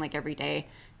medication, like, every day.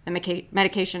 The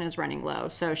medication is running low,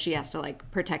 so she has to,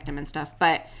 like, protect him and stuff.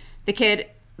 But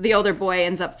the older boy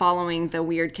ends up following the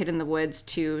weird kid in the woods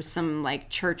to some, like,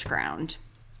 church ground.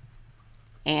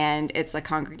 And it's a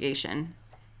congregation.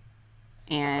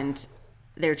 And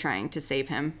they're trying to save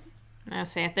him. I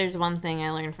say, if there's one thing I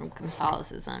learned from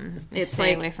Catholicism, it's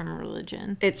stay away from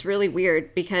religion. It's really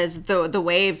weird because the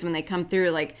waves, when they come through,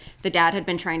 like, the dad had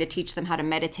been trying to teach them how to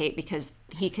meditate because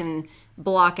he can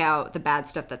block out the bad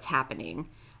stuff that's happening.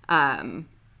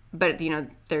 But,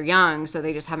 they're young, so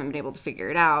they just haven't been able to figure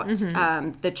it out.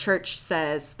 The church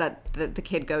says that the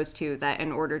kid goes to that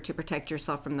in order to protect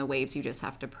yourself from the waves, you just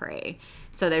have to pray.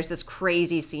 So there's this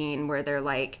crazy scene where they're,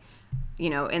 like,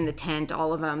 in the tent,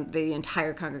 all of them, the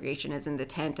entire congregation is in the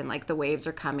tent, and, like, the waves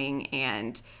are coming,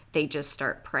 and they just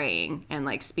start praying and,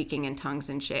 like, speaking in tongues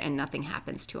and shit, and nothing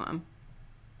happens to them.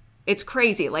 It's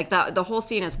crazy. Like, the whole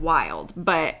scene is wild,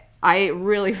 but I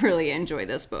really, really enjoy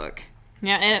this book.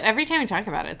 Yeah, and every time we talk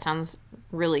about it, it sounds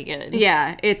really good.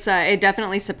 Yeah, it's it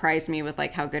definitely surprised me with,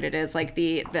 like, how good it is. Like,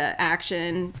 the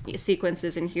action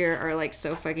sequences in here are, like,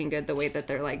 so fucking good, the way that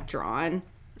they're, like, drawn.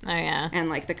 Oh, yeah. And,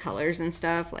 like, the colors and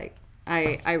stuff. Like,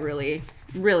 I really,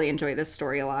 really enjoy this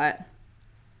story a lot.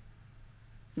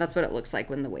 That's what it looks like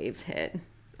when the waves hit.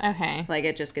 Okay. Like,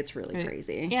 it just gets really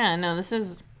crazy. Yeah, no, this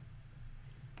is...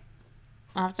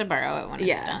 I'll have to borrow it when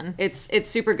it's done. It's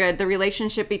super good. The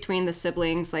relationship between the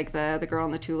siblings, like the girl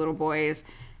and the 2 little boys,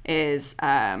 is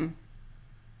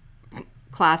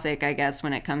classic, I guess,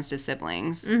 when it comes to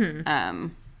siblings.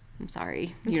 I'm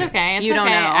sorry. It's okay. It's you don't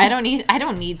okay. know. I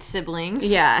don't need siblings.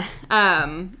 Yeah.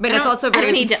 But it's also very... I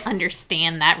don't need to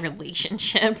understand that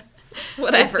relationship.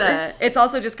 Whatever. It's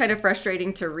also just kind of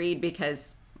frustrating to read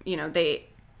because,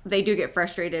 they do get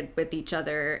frustrated with each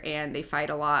other and they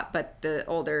fight a lot, but the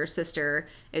older sister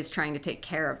is trying to take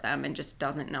care of them and just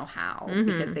doesn't know how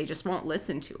because they just won't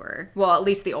listen to her. Well, at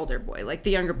least the older boy. Like,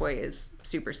 the younger boy is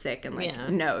super sick and, like,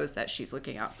 knows that she's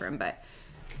looking out for him, but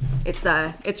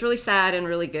it's really sad and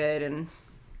really good, and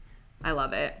I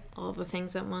love it. All the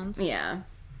things at once. Yeah.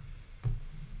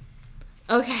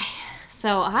 Okay,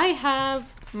 so I have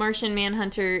Martian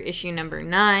Manhunter issue number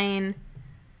 9.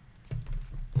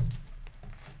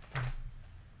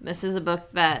 This is a book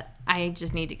that I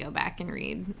just need to go back and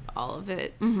read all of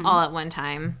it all at one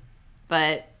time.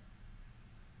 But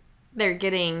they're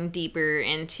getting deeper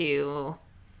into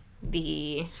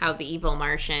how the evil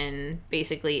Martian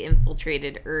basically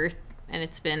infiltrated Earth, and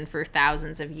it's been for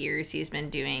thousands of years. He's been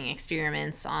doing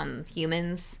experiments on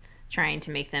humans, trying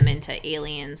to make them into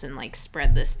aliens and like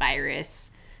spread this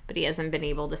virus, but he hasn't been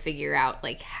able to figure out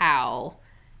like how.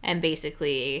 And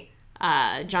basically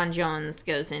John Jones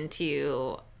goes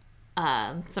into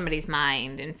somebody's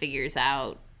mind and figures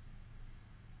out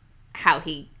how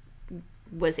he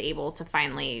was able to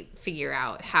finally figure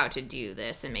out how to do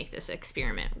this and make this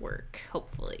experiment work,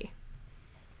 hopefully.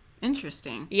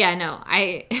 Interesting. Yeah, no,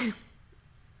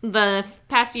 the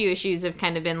past few issues have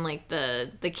kind of been like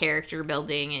the character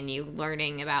building and you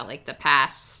learning about like the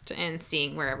past and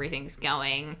seeing where everything's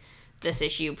going. This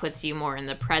issue puts you more in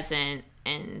the present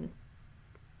and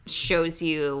shows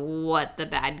you what the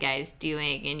bad guy's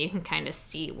doing, and you can kind of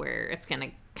see where it's going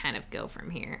to kind of go from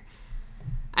here.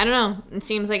 I don't know. It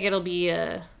seems like it'll be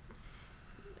a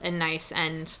nice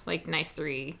end, like nice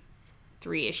three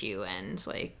issue end,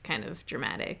 like kind of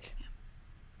dramatic.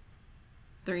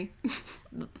 3.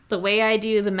 The way I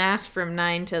do the math from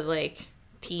 9 to like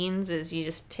teens is you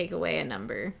just take away a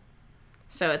number.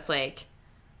 So it's like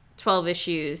 12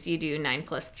 issues, you do 9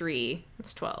 plus 3,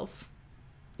 it's 12.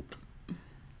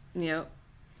 Yep.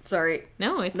 Sorry.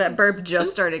 No, it's... That burp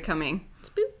just started coming. It's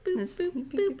boop, boop,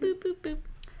 boop, boop, boop, boop,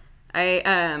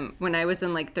 boop. When I was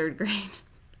in like 3rd grade,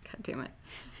 God damn it.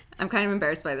 I'm kind of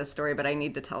embarrassed by this story, but I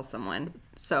need to tell someone.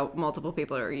 So multiple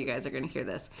people or you guys are going to hear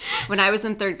this. When I was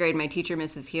in 3rd grade, my teacher,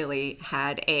 Mrs. Healy,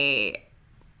 had a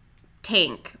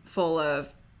tank full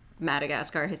of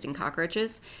Madagascar hissing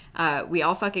cockroaches. We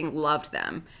all fucking loved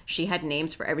them. She had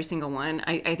names for every single one.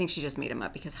 I think she just made them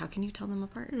up because how can you tell them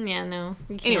apart? Yeah, no.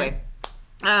 Anyway,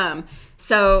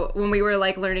 so when we were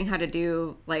like learning how to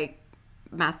do like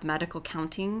mathematical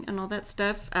counting and all that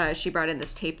stuff, she brought in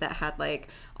this tape that had like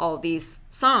all these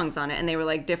songs on it, and they were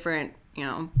like different, you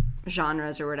know,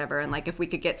 genres or whatever, and like if we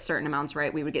could get certain amounts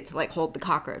right, we would get to like hold the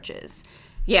cockroaches.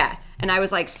 Yeah, and I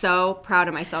was like so proud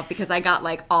of myself because I got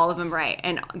like all of them right,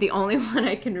 and the only one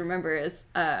I can remember is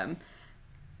the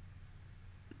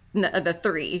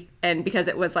 3, and because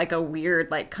it was like a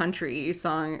weird like country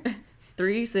song,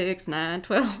 3, 6, 9,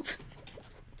 12.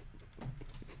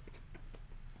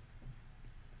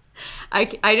 I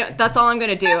don't, that's all I'm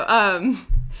gonna do.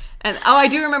 And I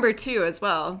do remember 2 as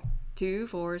well. 2,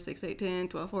 4, 6, 8, 10,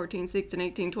 12, 14, 16,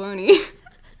 18, 20.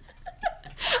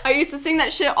 I used to sing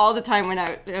that shit all the time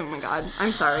oh my god,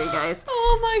 I'm sorry guys.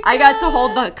 Oh my god. I got to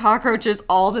hold the cockroaches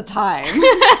all the time.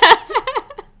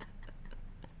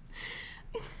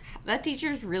 That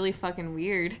teacher's really fucking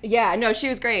weird. Yeah, no, she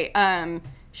was great.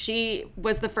 She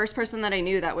was the first person that I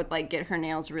knew that would like get her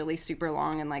nails really super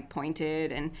long and like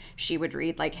pointed, and she would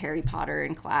read like Harry Potter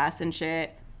in class and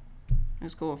shit. It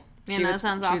was cool. Man, that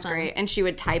sounds awesome. She was great. And she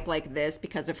would type like this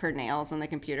because of her nails on the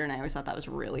computer, and I always thought that was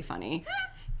really funny.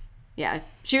 Yeah,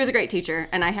 she was a great teacher,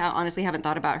 and I honestly haven't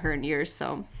thought about her in years,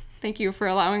 so thank you for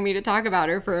allowing me to talk about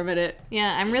her for a minute.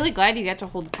 Yeah, I'm really glad you got to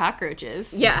hold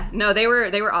cockroaches. Yeah, no, they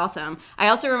were awesome. I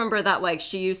also remember that like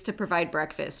she used to provide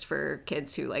breakfast for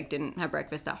kids who like didn't have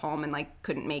breakfast at home and like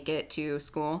couldn't make it to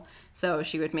school. So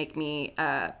she would make me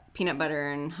peanut butter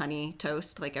and honey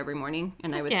toast like every morning,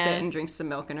 and I would sit and drink some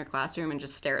milk in her classroom and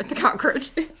just stare at the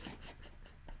cockroaches.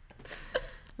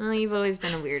 Well, you've always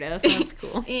been a weirdo, so that's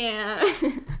cool. Yeah.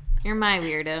 You're my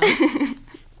weirdo.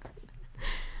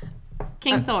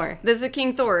 King Thor. This is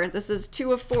King Thor. This is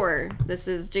 2 of 4. This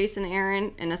is Jason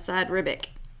Aaron and Asad Ribic.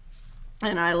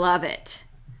 And I love it.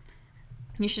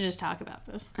 You should just talk about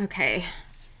this. Okay.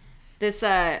 This,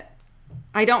 I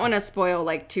don't want to spoil,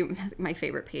 like, my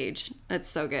favorite page. It's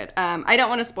so good. I don't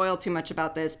want to spoil too much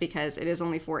about this because it is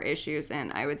only 4 issues,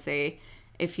 and I would say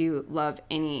if you love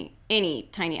any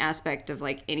tiny aspect of,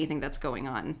 like, anything that's going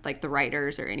on, like the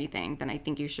writers or anything, then I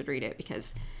think you should read it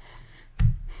because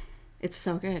it's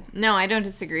so good. No, I don't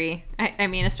disagree. I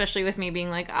mean, especially with me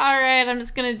being like, all right, I'm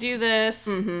just going to do this.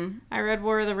 Mm-hmm. I read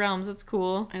War of the Realms. It's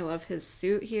cool. I love his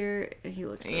suit here. He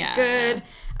looks so good.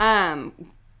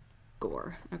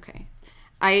 Gore. Okay.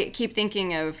 I keep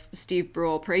thinking of Steve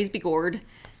Brule, Praise Be Gord.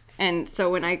 And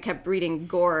so when I kept reading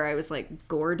Gore, I was like,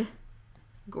 Gord?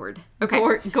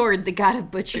 Okay. Gord, the god of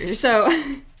butchers.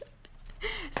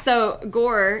 So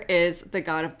Gore is the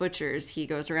god of butchers. He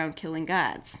goes around killing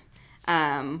gods.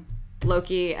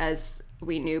 Loki, as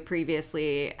we knew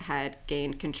previously, had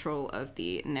gained control of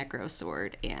the Necro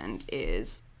Sword and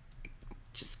is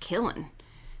just killing.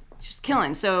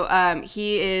 So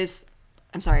he is...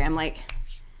 I'm sorry,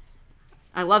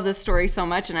 I love this story so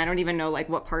much, and I don't even know like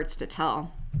what parts to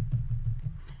tell.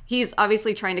 he's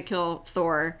obviously trying to kill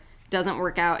Thor. Doesn't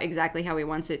work out exactly how he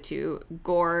wants it to.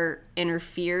 Gorr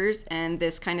interferes, and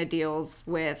this kind of deals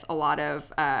with a lot of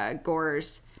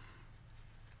Gorr's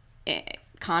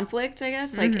conflict, I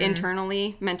guess, like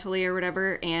internally, mentally, or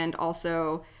whatever. And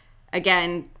also,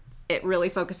 again, it really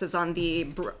focuses on the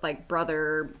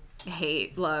brother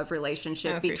hate love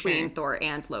relationship between Thor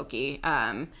and Loki,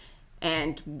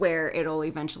 and where it'll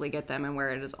eventually get them and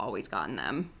where it has always gotten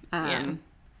them.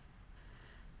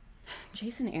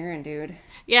 Jason Aaron, dude.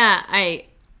 Yeah, I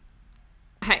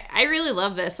really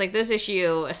love this. Like, this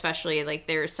issue especially, like,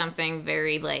 there's something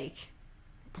very, like,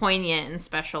 poignant and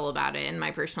special about it, in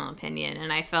my personal opinion.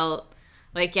 And I felt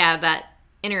like, yeah, that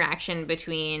interaction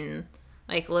between,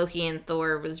 like, Loki and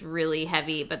Thor was really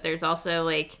heavy. But there's also,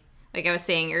 like I was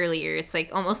saying earlier, it's, like,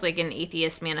 almost like an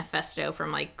atheist manifesto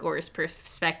from, like, Gorr's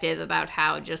perspective about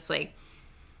how just, like,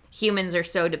 humans are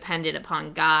so dependent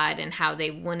upon God and how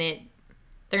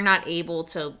they're not able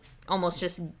to almost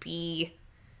just be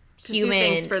human.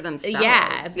 Do things for themselves.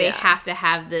 Yeah, they have to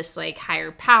have this, like,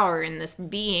 higher power and this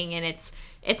being. And it's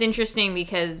interesting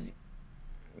because,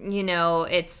 you know,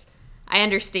 I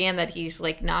understand that he's,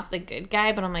 like, not the good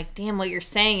guy, but I'm like, damn, what you're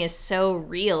saying is so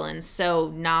real and so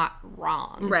not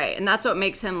wrong. Right, and that's what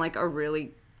makes him, like, a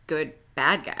really good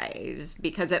bad guy, is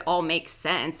because it all makes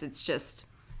sense. It's just,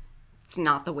 it's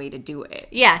not the way to do it.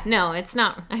 Yeah, no, it's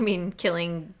not. I mean,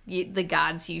 killing the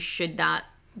gods you should not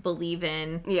believe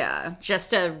in. Yeah.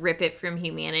 Just to rip it from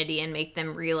humanity and make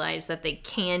them realize that they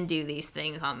can do these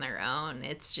things on their own.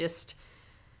 It's just,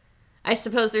 I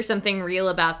suppose there's something real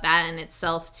about that in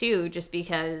itself, too, just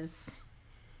because,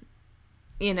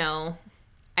 you know,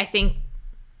 I think...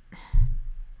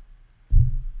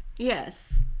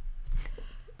 Yes.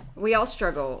 We all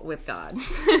struggle with God.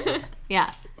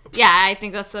 Yeah. Yeah, I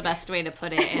think that's the best way to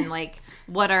put it, and, like,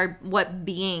 what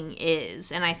being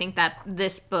is. And I think that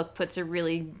this book puts a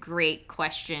really great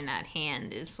question at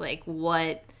hand, is, like,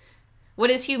 what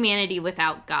is humanity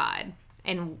without God?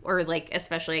 Or, like,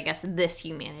 especially, I guess, this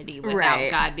humanity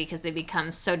without God, because they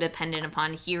become so dependent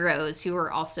upon heroes who are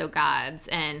also gods,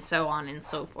 and so on and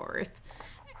so forth.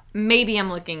 Maybe I'm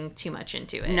looking too much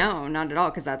into it. No, not at all,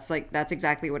 because that's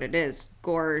exactly what it is.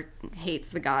 Gorr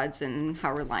hates the gods and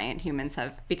how reliant humans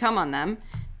have become on them,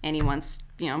 and he wants,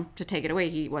 to take it away.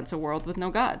 He wants a world with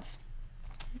no gods.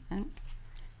 And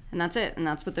that's it, and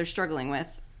that's what they're struggling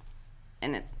with.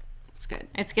 And it's good.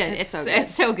 It's good. It's so good.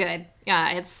 It's so good.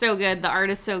 Yeah, it's so good. The art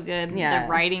is so good. Yeah. The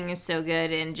writing is so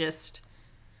good, and just...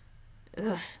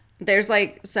 Ugh. There's,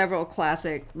 like, several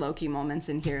classic Loki moments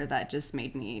in here that just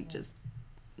made me just...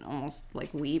 almost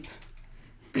like weep.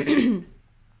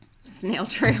 Snail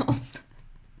trails.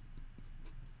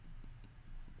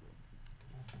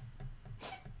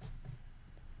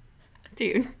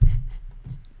 Dude.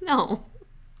 No.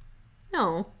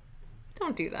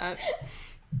 Don't do that.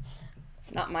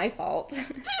 It's not my fault.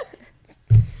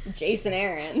 It's Jason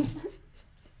Aaron's.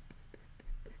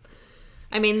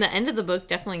 I mean, the end of the book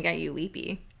definitely got you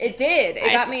weepy. It did.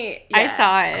 It got me. Yeah. I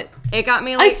saw it. It got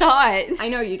me, like... I saw it. I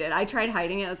know you did. I tried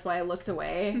hiding it. That's why I looked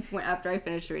away after I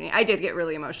finished reading it. I did get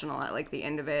really emotional at, like, the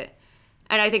end of it.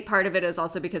 And I think part of it is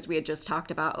also because we had just talked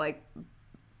about, like,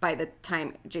 by the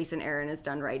time Jason Aaron is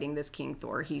done writing this King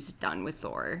Thor, he's done with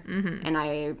Thor. Mm-hmm. And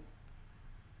I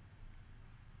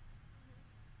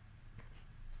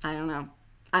don't know.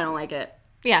 I don't like it.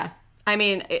 Yeah. I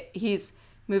mean, he's...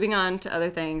 moving on to other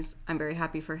things. I'm very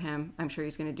happy for him. I'm sure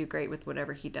he's going to do great with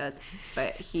whatever he does.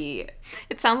 But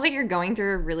It sounds like you're going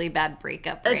through a really bad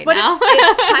breakup now.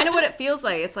 It's kind of what it feels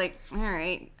like. It's like, all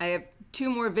right, I have 2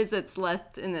 more visits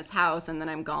left in this house, and then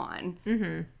I'm gone.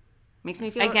 Mm-hmm. Makes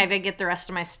me feel... I gotta get the rest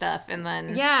of my stuff, and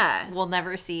then we'll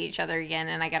never see each other again,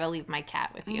 and I gotta leave my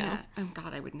cat with you. Yeah. Oh,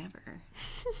 God, I would never.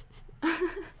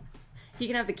 He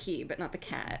can have the key, but not the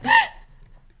cat.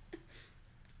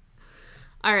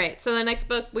 All right, so the next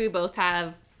book we both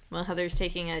have, while Heather's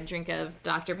taking a drink of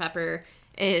Dr. Pepper,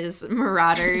 is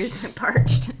Marauders.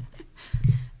 Parched.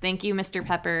 Thank you, Mr.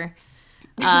 Pepper.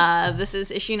 This is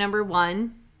issue number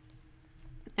 1,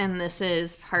 and this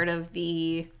is part of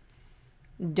the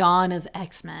Dawn of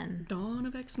X-Men. Dawn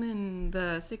of X-Men,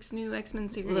 the 6 new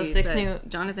X-Men series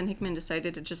Jonathan Hickman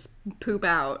decided to just poop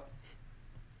out.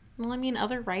 Well, I mean,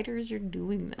 other writers are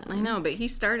doing that. I know, but he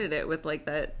started it with, like,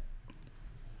 that...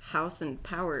 House and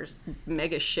Powers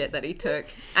mega shit that he took.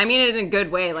 I mean it in a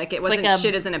good way. Like, it wasn't like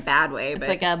shit as in a bad way. It's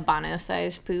like a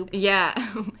Bono-sized poop. Yeah.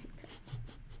 Oh my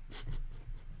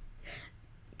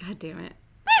God damn it.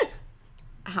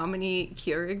 How many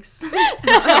Keurigs?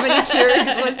 How many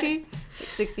Keurigs was he? Like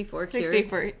 64 Keurigs?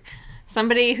 64.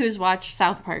 Somebody who's watched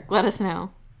South Park, let us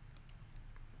know.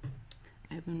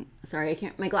 I Sorry, I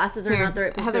can't. My glasses are not the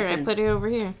right Heather, I prescription. put it over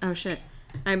here. Oh, shit.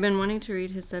 I've been wanting to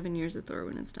read his 7 Years of Thor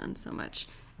when it's done so much.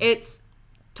 It's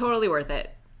totally worth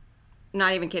it.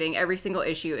 Not even kidding. Every single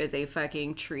issue is a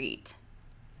fucking treat.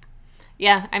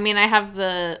 Yeah, I mean, I have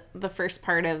the first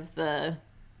part of the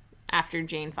after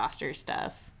Jane Foster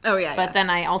stuff. Oh, yeah, But then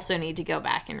I also need to go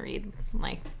back and read,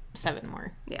 like, 7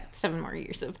 more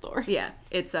years of Thor. Yeah,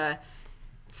 it's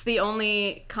the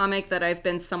only comic that I've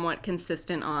been somewhat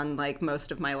consistent on, like,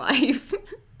 most of my life.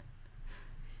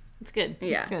 It's good.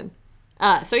 Yeah. It's good.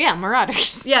 So yeah,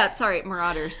 Marauders. Yeah, sorry,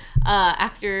 Marauders.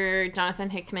 After Jonathan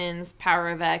Hickman's Power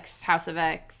of X, House of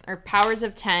X, or Powers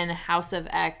of 10, House of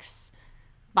X,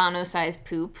 Bono-sized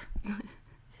poop.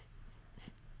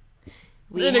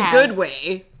 In a good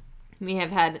way. We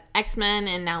have had X-Men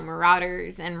and now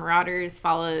Marauders, and Marauders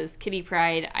follows Kitty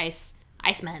Pryde,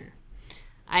 Iceman,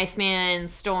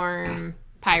 Storm,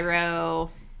 Pyro,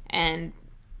 and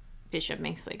Bishop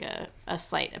makes like a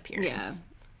slight appearance. Yeah.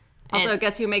 Also,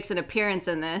 guess who makes an appearance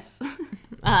in this?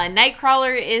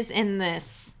 Nightcrawler is in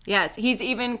this. Yes, he's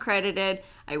even credited.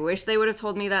 I wish they would have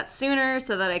told me that sooner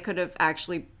so that I could have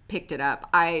actually picked it up.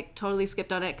 I totally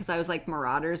skipped on it because I was like,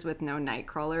 Marauders with no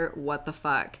Nightcrawler? What the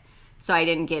fuck? So I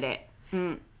didn't get it.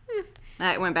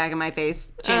 That went back in my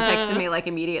face. Jane texted me like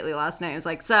immediately last night. I was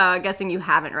like, so I'm guessing you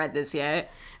haven't read this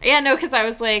yet. Yeah, no, because I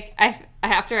was like,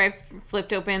 after I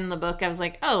flipped open the book, I was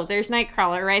like, oh, there's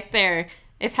Nightcrawler right there.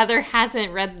 If Heather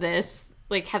hasn't read this,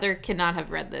 like, Heather cannot have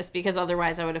read this because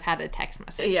otherwise I would have had a text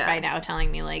message by now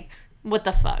telling me, like, what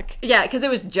the fuck? Yeah, because it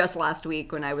was just last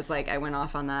week when I was like, I went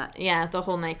off on that. Yeah, the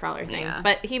whole Nightcrawler thing. Yeah.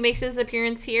 But he makes his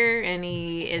appearance here, and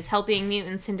he is helping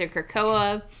mutants into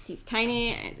Krakoa. He's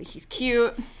tiny, he's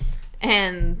cute.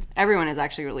 And everyone is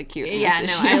actually really cute in this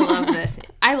issue. I love this.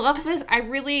 I love this. I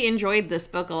really enjoyed this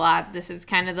book a lot. This is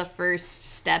kind of the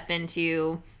first step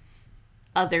into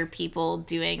other people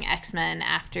doing X-Men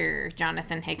after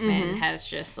Jonathan Hickman has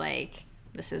just like,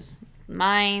 this is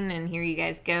mine and here you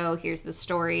guys go, here's the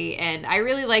story. And I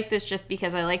really like this just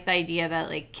because I like the idea that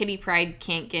like Kitty Pryde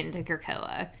can't get into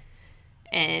Krakoa,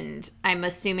 and I'm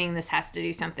assuming this has to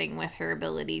do something with her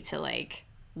ability to like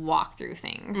walk through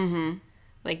things.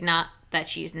 Like, not that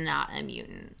she's not a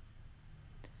mutant,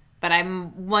 but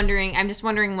I'm just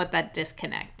wondering what that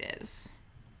disconnect is.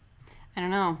 I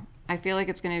don't know. I feel like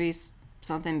it's going to be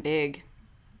something big.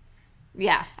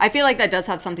 Yeah. I feel like that does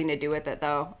have something to do with it,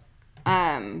 though.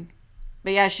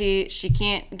 But yeah, she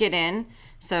can't get in,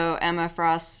 so Emma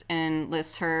Frost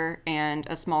enlists her and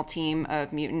a small team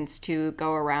of mutants to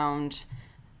go around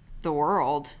the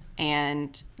world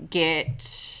and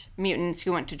get mutants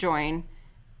who want to join,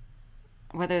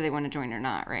 whether they want to join or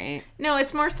not, right? No,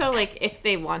 it's more so like if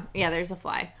they want... Yeah, there's a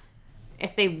fly.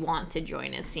 If they want to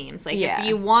join, it seems. Like, if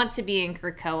you want to be in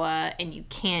Krakoa and you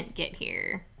can't get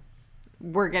here,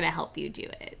 we're going to help you do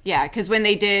it. Yeah, because when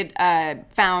they did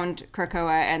found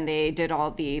Krakoa and they did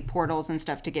all the portals and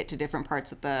stuff to get to different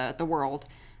parts of the world,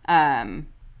 a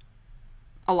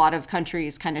lot of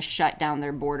countries kind of shut down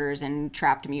their borders and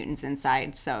trapped mutants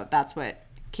inside. So that's what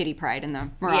Kitty Pryde and the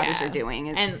Marauders are doing,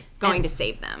 is going to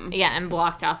save them. Yeah, and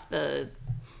blocked off the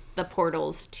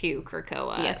portals to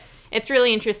Krakoa. Yes. It's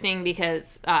really interesting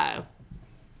because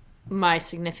my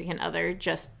significant other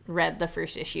just read the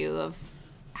first issue of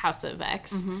House of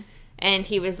X. And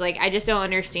he was like, I just don't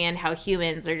understand how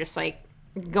humans are just like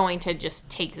going to just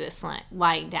take this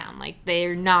lying down. Like,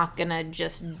 they're not going to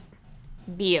just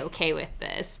be okay with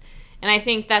this. And I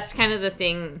think that's kind of the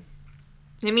thing.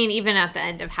 I mean, even at the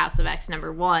end of House of X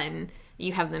 #1,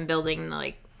 you have them building the,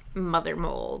 like, mother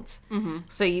molds.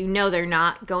 So you know they're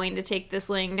not going to take this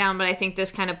laying down, but I think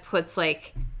this kind of puts,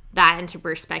 like, that into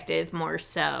perspective more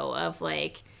so of,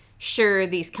 like, sure,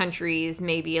 these countries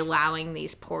may be allowing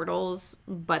these portals,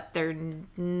 but they're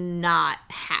not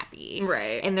happy.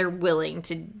 Right. And they're willing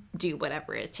to do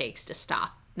whatever it takes to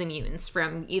stop the mutants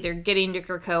from either getting to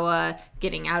Krakoa,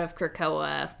 getting out of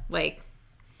Krakoa. Like,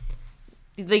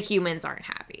 the humans aren't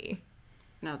happy.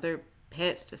 No, they're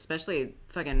pissed, especially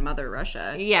fucking Mother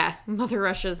Russia. Yeah, Mother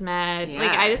Russia's mad. Yeah.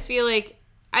 Like, I just feel like,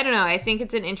 I don't know, I think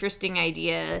it's an interesting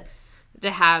idea to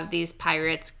have these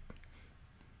pirates,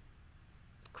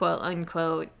 quote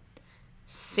unquote,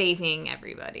 saving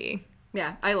everybody.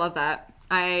 Yeah, I love that.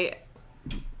 I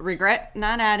regret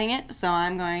not adding it, so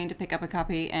I'm going to pick up a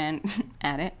copy and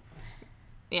add it.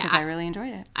 Yeah, because I really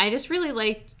enjoyed it. I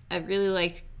really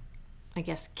liked, I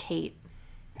guess, Kate.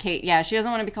 Kate, yeah, she doesn't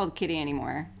want to be called Kitty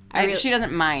anymore. She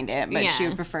doesn't mind it, but she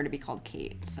would prefer to be called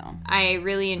Kate, so. I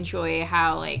really enjoy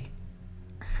how, like,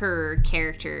 her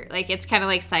character, like, it's kind of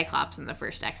like Cyclops in the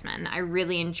first X-Men. I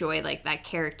really enjoy, like, that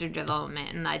character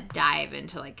development and that dive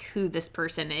into, like, who this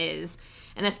person is.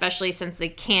 And especially since they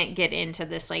can't get into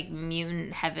this, like,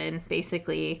 mutant heaven,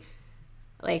 basically,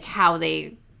 like, how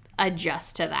they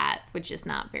adjust to that, which is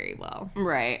not very well.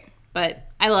 Right.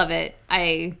 But I love it.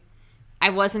 I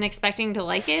wasn't expecting to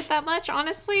like it that much,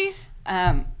 honestly.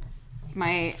 I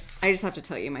just have to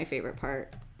tell you my favorite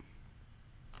part.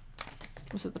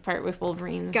 Was it the part with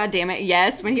Wolverine's? God damn it,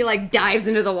 yes. When he, like, dives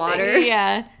into the water.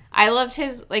 Yeah. I loved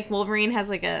his, like, Wolverine has,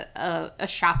 like, a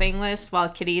shopping list while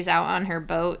Kitty's out on her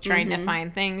boat trying to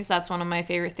find things. That's one of my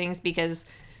favorite things because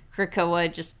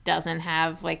Krakoa just doesn't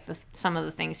have, like, some of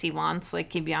the things he wants,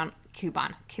 like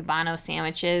Cubano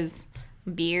sandwiches,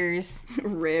 beers.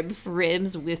 Ribs,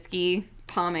 whiskey.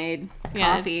 pomade,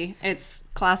 coffee. It's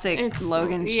classic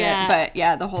Logan shit. yeah. But,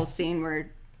 yeah, the whole scene where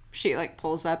she, like,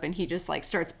 pulls up and he just, like,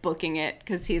 starts booking it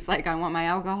because he's like, I want my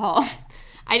alcohol.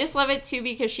 I just love it, too,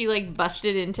 because she, like,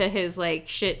 busted into his, like,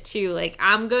 shit, too. Like,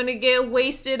 I'm gonna get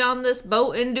wasted on this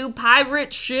boat and do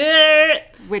pirate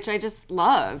shit. Which I just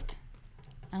loved.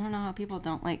 I don't know how people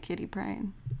don't like Kitty Pryde.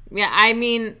 Yeah, I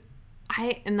mean,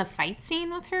 in the fight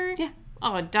scene with her? Yeah.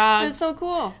 Oh, dog. It's so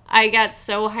cool. I got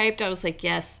so hyped. I was like,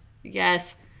 yes,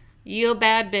 you a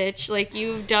bad bitch. Like,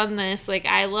 you've done this. Like,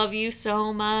 I love you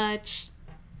so much.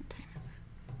 What time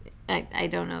is it? I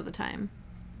don't know the time.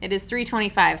 It is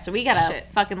 3:25, so we gotta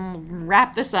fucking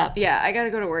wrap this up. Yeah, I gotta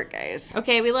go to work, guys.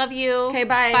 Okay, we love you. Okay,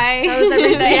 bye. Bye. That was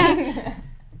everything. Yeah.